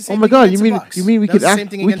 But that was the same. Oh my god, you mean we could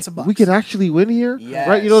we could actually win here,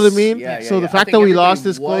 right? You know what I mean? So the fact that we lost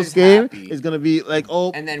this close game is going to be like,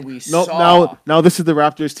 and then we saw now this is the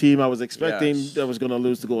Raptors team I was expecting that was going to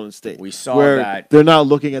lose to Golden State. We saw where that they're not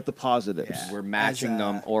looking at the positives. We're matching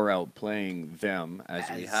them or outplaying them as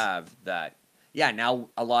we have that. Yeah, now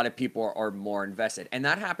a lot of people are more invested. And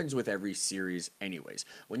that happens with every series anyways.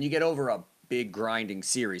 When you get over a big grinding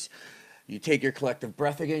series, you take your collective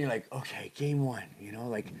breath again. You're like, okay, game 1. You know,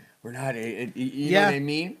 like, we're not, you know what I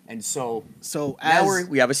mean? And so now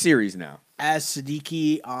we have a series now. As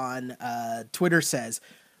Siddiqui on Twitter says,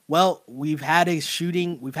 well, we've had a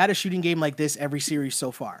shooting game like this every series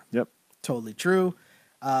so far. Yep. Totally true.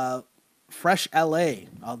 Fresh LA,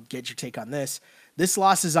 I'll get your take on this. This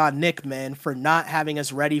loss is on Nick, man, for not having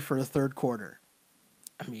us ready for the third quarter.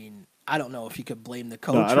 I mean, I don't know if you could blame the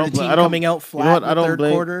coach for the team coming out flat in the third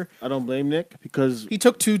quarter. I don't blame Nick because he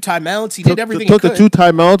took 2 timeouts. He did everything he could. Took the 2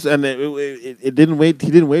 timeouts, and it didn't wait.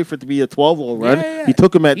 He didn't wait for it to be a 12-0 run. Yeah. He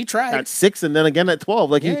took him at 6 and then again at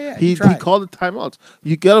 12. Like he called the timeouts.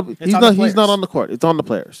 You get he's not on the court. It's on the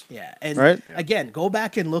players. Yeah, and again, go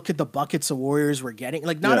back and look at the buckets the Warriors were getting.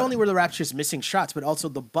 Like, not only were the Raptors just missing shots, but also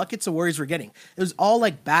the buckets the Warriors were getting. It was all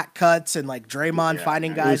like back cuts and like Draymond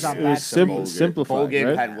finding guys on back. Simplified. Bogut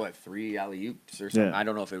right? had what, 3 alley-oops or something. I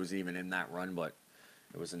don't know if it was even in that run, but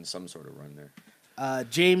it was in some sort of run there.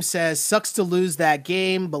 James says, sucks to lose that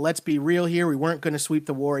game, but let's be real here. We weren't going to sweep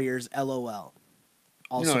the Warriors, LOL.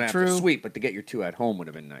 Also you don't have true. to sweep, but to get your 2 at home would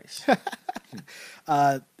have been nice.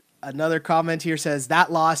 Another comment here says,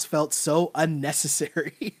 that loss felt so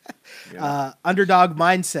unnecessary. Underdog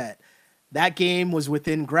mindset. That game was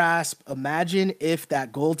within grasp. Imagine if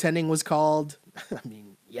that goaltending was called. I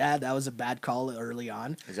mean, Yeah, that was a bad call early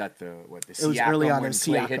on. Is that the It was early on when in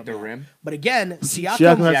Clay Siakam hit the yeah. rim? But again, Siakam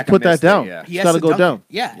Siakam has to put that missed it, down. yeah. he He's has got to to go dunk down. it.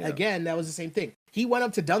 Yeah, Yeah. again, that was the same thing. He went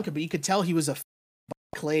up to dunk it, but you could tell he was a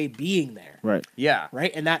Clay being there. Right. Yeah.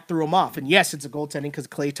 Right, and that threw him off. And yes, it's a goaltending because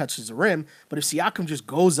Clay touches the rim. But if Siakam just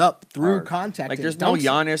goes up through Hard. contact, Like and there's no dunks it-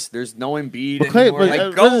 Giannis, there's no Embiid But Clay, anymore. Like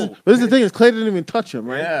this go. is the thing is Clay didn't even touch him,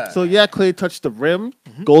 right? Yeah. So yeah, Clay touched the rim,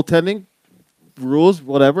 goaltending, rules,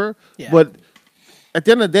 whatever. Yeah. But at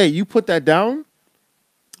the end of the day, you put that down,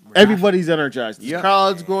 everybody's energized. The Yeah.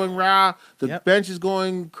 crowd's going rah, the Yep. bench is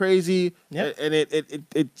going crazy, Yep. and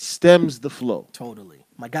it stems the flow. Totally.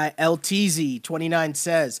 My guy LTZ29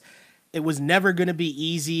 says it was never going to be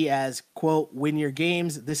easy as, quote, win your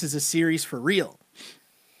games. This is a series for real.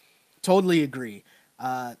 Totally agree.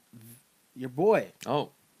 Your boy Oh,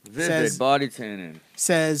 vivid Says- body tanning.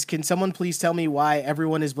 says, can someone please tell me why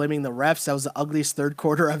everyone is blaming the refs? That was the ugliest third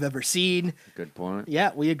quarter I've ever seen. Good point.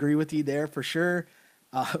 Yeah, we agree with you there for sure.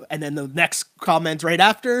 And then the next comment right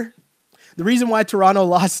after. The reason why Toronto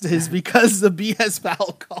lost is because the BS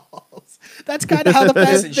foul calls. That's kind of how the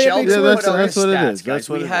fans Listen, they Sheldon make Yeah, put sure. that's- out his what it stats, is. guys. That's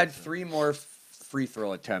what We it had is. 3 more free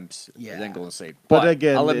throw attempts Yeah. than Golden State. But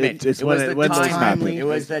again, I'll admit, it's it when was it- the when those timing. happen. It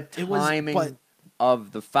was the It was- timing but-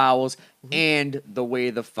 of the fouls and the way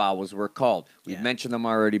the fouls were called. We've Yeah. mentioned them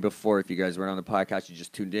already before. If you guys weren't on the podcast, you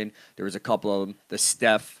just tuned in. There was a couple of them. The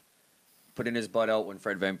Steph putting his butt out when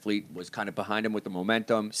Fred VanVleet was kind of behind him with the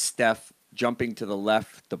momentum. Steph jumping to the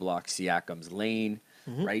left to block Siakam's lane,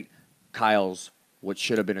 right? Kyle's, what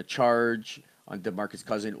should have been a charge on DeMarcus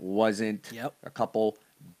Cousins wasn't. Yep. A couple.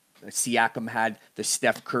 Siakam had the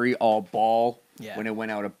Steph Curry all ball Yeah. when it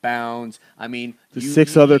went out of bounds. I mean, The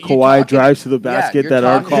 6 other Kawhi drives to the basket that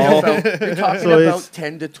are called. You're talking So about it's-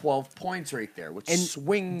 10 to 12 points right there, which And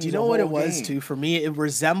swings. do you know the what it whole was game. too? For me, it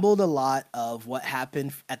resembled a lot of what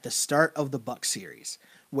happened at the start of the Bucks series,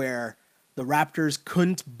 where the Raptors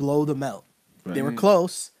couldn't blow them out. They were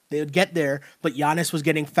close. They would get there, but Giannis was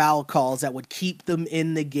getting foul calls that would keep them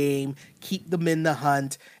in the game, keep them in the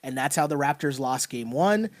hunt, and that's how the Raptors lost game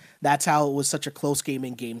 1. That's how it was such a close game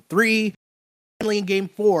in game 3. Finally, in game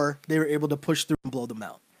 4, they were able to push through and blow them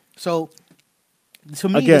out. So, to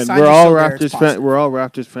me, the Again, signs we're are all still there. It's Raptors fans. possible. We're all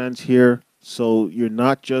Raptors fans here. So you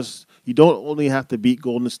don't only have to beat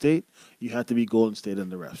Golden State. You have to beat Golden State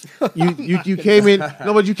and the refs. You came in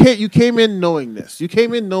but you came in knowing this. You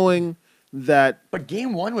came in knowing that. But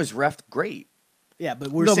game 1 was ref great. Yeah, but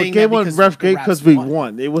we're No, saying but game that one because ref the great Raps because we won.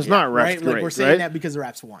 won. It was not ref right? great, Like we're saying right? that because the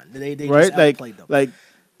Raps won. They Right? just outplayed them. Like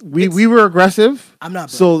we It's- we were aggressive. I'm not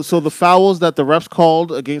So the fouls that the refs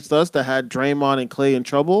called against us that had Draymond and Clay in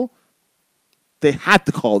trouble, they had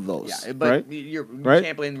to call those. Yeah, but right? you Right?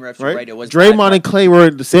 can't blame the refs. Right? You're right. It was Draymond bad. and Clay were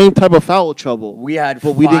in the same type of foul trouble. We had but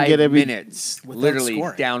 5 we didn't get every minutes, Without literally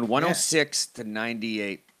scoring. down 106 to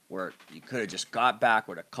 98, where you could have just got back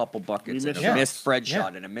with a couple buckets You and missed a shots. missed Fred Yeah.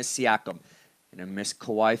 shot and a missed Siakam and a missed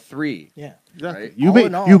Kawhi 3. Yeah. Exactly. Right? You All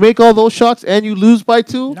in all- you make all those shots and you lose by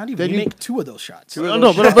 2. Not even. then You you make 2 of those shots. Two of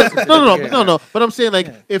no, those no, but, shots. no. But I'm saying like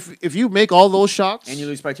Yeah. if you make all those shots And you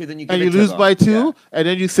lose by 2, then you give and it you to lose them. by 2, Yeah. and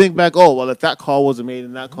then you think back, oh well, if that call wasn't made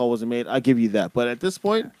and that call wasn't made, I give you that. But at this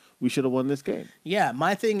point, we should have won this game. Yeah,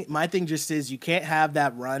 my thing just is you can't have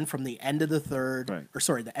that run from the end of the third, Right. or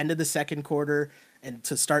sorry, the end of the second quarter, and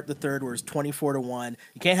to start the third where it's 24-1.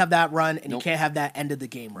 You can't have that run, and Nope. you can't have that end of the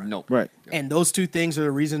game run. Nope. Right. And those two things are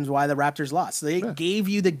the reasons why the Raptors lost. So they gave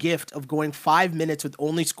you the gift of going 5 minutes with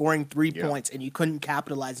only scoring 3 Yeah. points, and you couldn't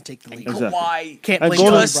capitalize and take the lead. Exactly. Kawhi Can't And blame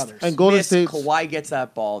Golden- Jonas just Brothers. and Golden missed. State's- Kawhi gets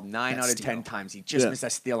that ball 9 That out of steal. 10 times. He just Yeah. missed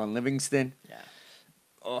that steal on Livingston. Yeah.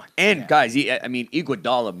 Oh, and guys, I mean,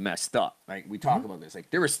 Iguodala messed up. Like we talk about this,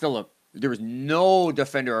 like there was no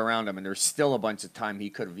defender around him, and there's still a bunch of time he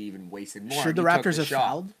could have even wasted more. Should the He took Raptors have shot.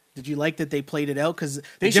 fouled? Did you like that they played it out? Because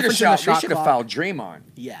They the should have difference in the shot. They shot should have clock, fouled Draymond.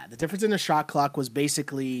 Yeah, the difference in the shot clock was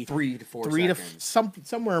basically 3 to 4 three seconds. to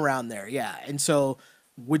somewhere around there. Yeah, and so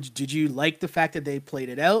did you like the fact that they played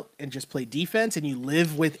it out and just played defense, and you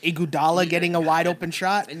live with Iguodala getting a wide open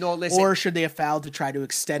shot, No, listen. or should they have fouled to try to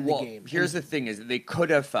extend Well, the game? here's the thing: is that they could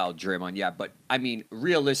have fouled Draymond, yeah, but I mean,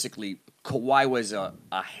 realistically, Kawhi was a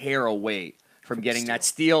hair away from getting that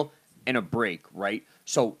steal and a break, right?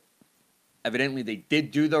 So, evidently, they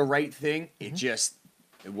did do the right thing. It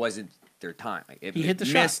wasn't their time. Like, if He it hit the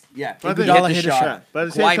missed, shot. Yeah, But he Iguodala hit hit the a shot. shot. But at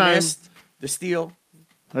the same Kawhi time- missed the steal.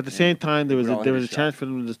 At the same time, there was We're all a in the chance shot. for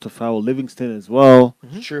them just to foul Livingston as well,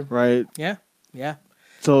 True. right? yeah.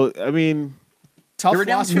 So I mean, Tough They were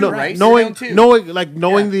down loss two, for the right? Raps. Knowing- down two.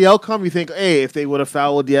 knowing Yeah. the outcome, you think, hey, if they would have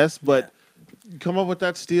fouled, yes, but come up with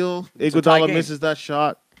that steal, It's a tie Iguodala game. misses that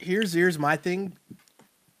shot. Here's my thing.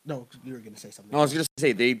 No, you were going to say something. No, I was going to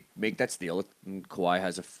say they make that steal, and Kawhi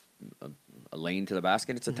has a lane to the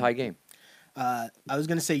basket. It's a tie game. I was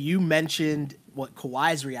going to say, you mentioned what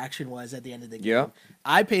Kawhi's reaction was at the end of the game. Yeah.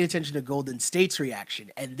 I paid attention to Golden State's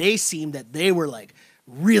reaction, and they seemed that they were like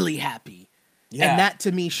really happy. Yeah. And that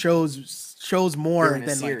to me shows more During a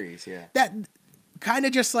than series, that kind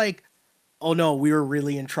of just like, oh no, we were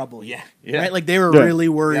really in trouble. Yeah. Right? Like they were Yeah. really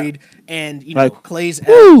worried, and Like, Clay's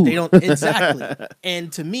woo! they don't exactly.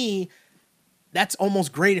 And to me, that's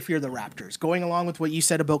almost great if you're the Raptors. Going along with what you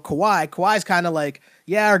said about Kawhi, Kawhi's kind of like,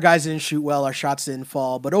 yeah, our guys didn't shoot well, our shots didn't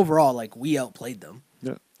fall, but overall, like we outplayed them.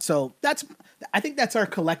 Yeah. So I think that's our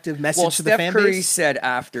collective message Well, to the Steph fan Curry base. said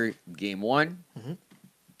after game 1,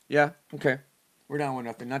 yeah, okay, we're down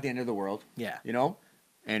 1-0, not the end of the world. Yeah. You know?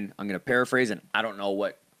 And I'm going to paraphrase, and I don't know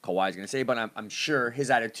what Kawhi's going to say, but I'm sure his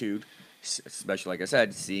attitude, especially like I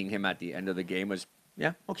said, seeing him at the end of the game was,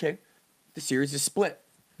 yeah, okay, the series is split.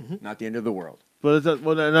 Not the end of the world. But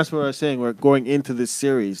and that's what I was saying. We're going into this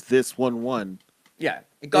series, this 1-1. Yeah,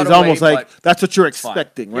 it got It's away, almost like but that's what you're it's fine.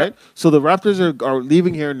 expecting, Yep. right? So the Raptors are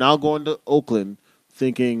leaving here now, going to Oakland,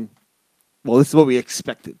 thinking, well, this is what we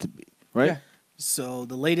expect it to be, right? Yeah. So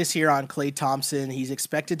the latest here on Klay Thompson, he's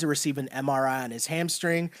expected to receive an MRI on his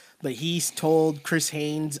hamstring, but he's told Chris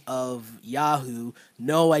Haynes of Yahoo,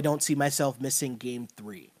 no, I don't see myself missing game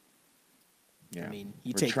 3. Yeah. I mean,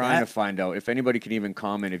 you We're take trying that. to find out if anybody can even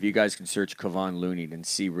comment. If you guys can search Kevon Looney and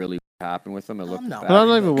see really what happened with him, it looked not bad. But I'm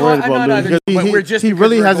not even No, worried I'm about not Looney either, because but we're just he because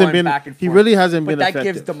really we're hasn't going been back and he forth. really hasn't But been that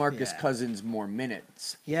effective. gives DeMarcus Yeah. Cousins more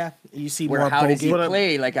minutes. Yeah, you see Where more how does he Bogut. But I-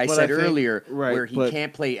 play? Like I but said I think- earlier, right, where he but-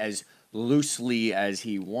 can't play as loosely as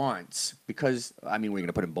he wants because I mean, we're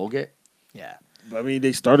gonna put in Bogut. Yeah. I mean,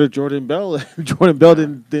 they started Jordan Bell. Jordan Bell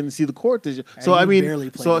didn't see the court this year. So he I mean, barely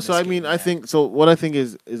played so in so this I mean, game, I yeah. think so. What I think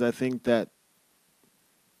is I think that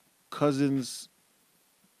Cousins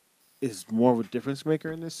is more of a difference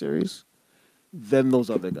maker in this series than those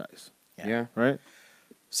other guys, Yeah. right?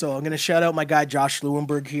 So I'm going to shout out my guy Josh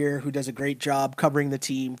Lewenberg here, who does a great job covering the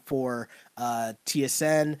team for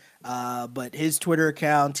TSN. But his Twitter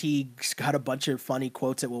account, he's got a bunch of funny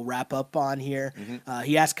quotes that we'll wrap up on here.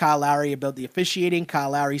 He asked Kyle Lowry about the officiating.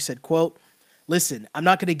 Kyle Lowry said, quote, "Listen, I'm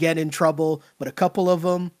not going to get in trouble, but a couple of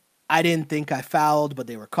them, I didn't think I fouled, but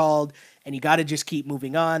they were called. And you got to just keep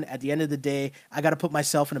moving on. At the end of the day, I got to put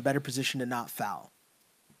myself in a better position to not foul."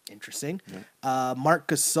 Interesting. Mark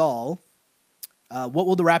Gasol. What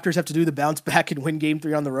will the Raptors have to do to bounce back and win game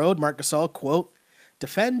 3 on the road? Mark Gasol, quote,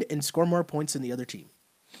 "Defend and score more points than the other team."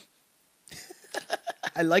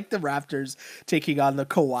 I like the Raptors taking on the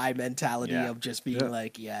Kawhi mentality Yeah. of just being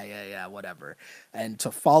like, yeah, whatever. And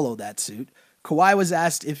to follow that suit, Kawhi was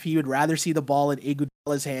asked if he would rather see the ball in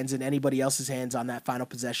Iguodala's hands than anybody else's hands on that final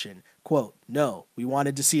possession. Quote, "No, we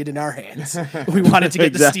wanted to see it in our hands. We wanted to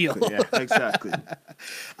get the steal." Yeah, exactly.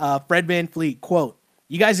 Fred VanVleet, quote,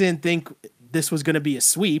 "You guys didn't think this was going to be a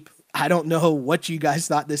sweep. I don't know what you guys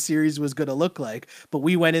thought this series was going to look like, but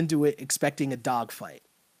we went into it expecting a dogfight."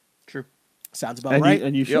 True. Sounds about and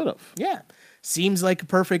right. you should have. Yeah. Seems like a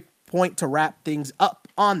perfect point to wrap things up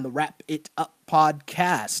on the Wrap It Up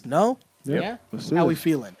podcast. No? Yep. Yeah? Let's do How it. we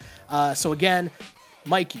feeling? So again,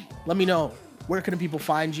 Mikey, let me know, where can people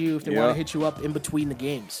find you if they want Yeah. to hit you up in between the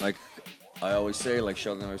games? Like I always say, like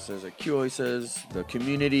Sheldon always says, like Q always says, the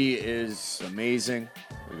community is amazing.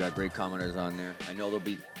 We got great commenters on there. I know they'll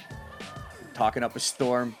be talking up a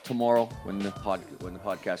storm tomorrow when the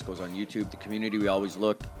podcast goes on YouTube. The community, we always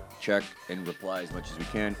look, check, and reply as much as we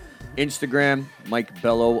can. Instagram,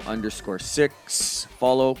 MikeBello_6.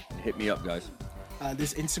 Follow and hit me up, guys.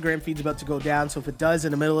 This Instagram feed's about to go down, so if it does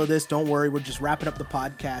in the middle of this, don't worry. We're just wrapping up the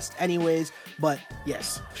podcast anyways. But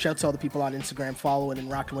yes, shouts to all the people on Instagram following and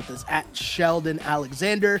rocking with us at Sheldon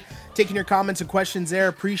Alexander. Taking your comments and questions there.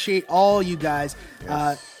 Appreciate all you guys.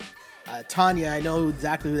 Tanya, I know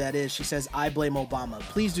exactly who that is. She says, "I blame Obama."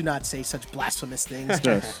 Please do not say such blasphemous things.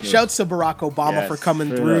 Yes, yes. Shouts to Barack Obama Yes, for coming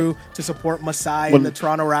straight through to support Masai When- and the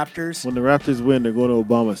Toronto Raptors. When the Raptors win, they're going to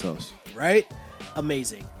Obama's house. Right?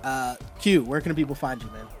 Amazing. Q, where can people find you,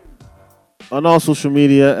 man? On all social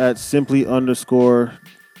media at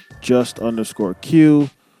simply_just_Q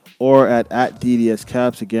or at DDS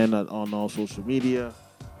Caps. Again, on all social media.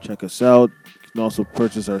 Check us out. You can also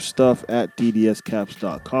purchase our stuff at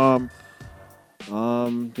ddscaps.com.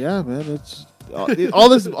 Yeah, man, it's all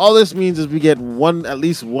this means is we get at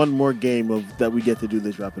least one more game of that we get to do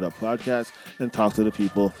this Wrap It Up podcast and talk to the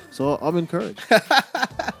people. So I'm encouraged.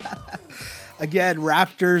 Again,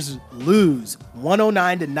 Raptors lose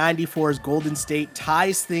 109-94 as Golden State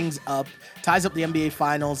ties things up, ties up the NBA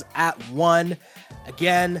Finals at 1.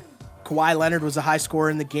 Again, Kawhi Leonard was a high scorer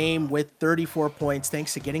in the game with 34 points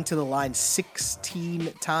thanks to getting to the line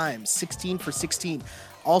 16 times, 16 for 16.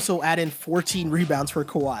 Also add in 14 rebounds for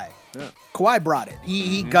Kawhi. Yeah. Kawhi brought it.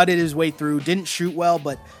 He gutted his way through, didn't shoot well,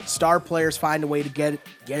 but star players find a way to get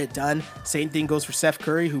it done. Same thing goes for Steph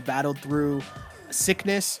Curry, who battled through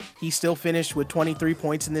sickness. He still finished with 23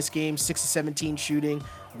 points in this game, 6-17 shooting,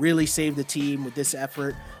 really saved the team with this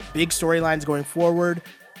effort. Big storylines going forward.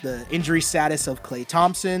 The injury status of Klay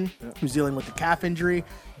Thompson, who's dealing with the calf injury.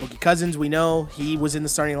 Boogie Cousins, we know he was in the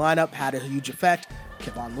starting lineup, had a huge effect.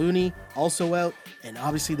 Kevon Looney also out, and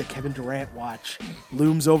obviously the Kevin Durant watch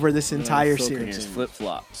looms over this entire series. His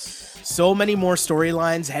flip-flops. So many more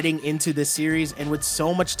storylines heading into this series, and with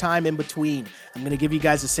so much time in between, I'm going to give you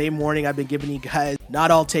guys the same warning I've been giving you guys. Not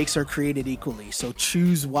all takes are created equally, so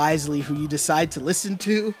choose wisely who you decide to listen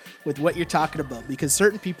to with what you're talking about, because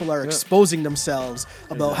certain people are exposing themselves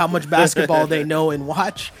about how much basketball they know and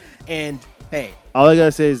watch, and hey, all I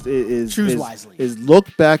gotta say is choose wisely. Is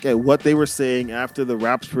look back at what they were saying after the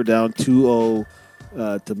Raps were down 2-0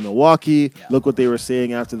 to Milwaukee. Yeah. Look what they were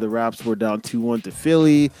saying after the Raps were down 2-1 to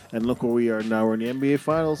Philly, and look where we are now. We're in the NBA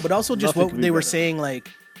Finals. But also just what they were saying like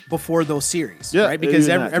before those series, right? Because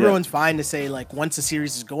everyone's fine to say like once the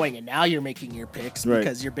series is going and now you're making your picks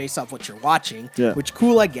because you're based off what you're watching, which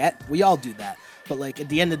cool, I get. We all do that. But like at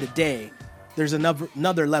the end of the day, there's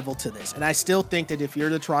another level to this. And I still think that if you're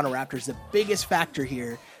the Toronto Raptors, the biggest factor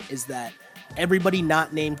here is that everybody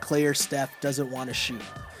not named Klay or Steph doesn't want to shoot.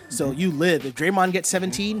 So you live. If Draymond gets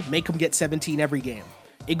 17, make him get 17 every game.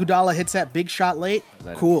 Iguodala hits that big shot late,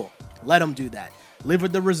 cool. Let him do that. Live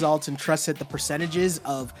with the results and trust that the percentages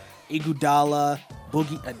of Iguodala,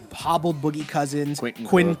 hobbled Boogie Cousins,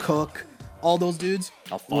 Quinn Cook, all those dudes.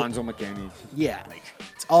 Alfonso McKinney. Yeah.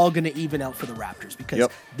 It's all going to even out for the Raptors because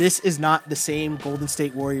this is not the same Golden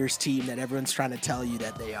State Warriors team that everyone's trying to tell you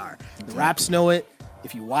that they are. The Raps know it.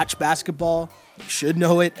 If you watch basketball, you should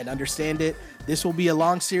know it and understand it. This will be a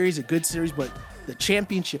long series, a good series, but the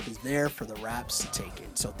championship is there for the Raps to take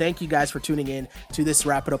it. So thank you guys for tuning in to this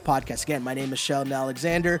Wrap It Up podcast. Again, my name is Sheldon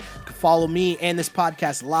Alexander. You can follow me and this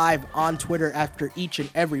podcast live on Twitter after each and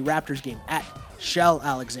every Raptors game at Shell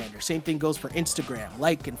Alexander. Same thing goes for Instagram.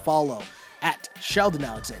 Like and follow at Sheldon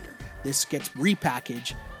Alexander. This gets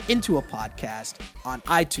repackaged into a podcast on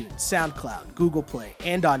iTunes, SoundCloud, Google Play,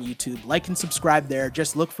 and on YouTube. Like and subscribe there.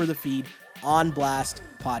 Just look for the feed On Blast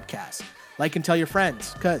Podcast. Like and tell your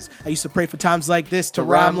friends, because I used to pray for times like this to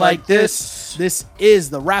rhyme like this. This is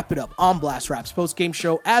the Wrap It Up On Blast Raps post-game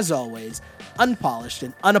show, as always, unpolished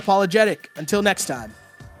and unapologetic. Until next time,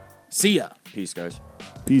 see ya. Peace, guys.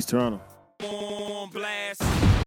 Peace, Toronto. On blast.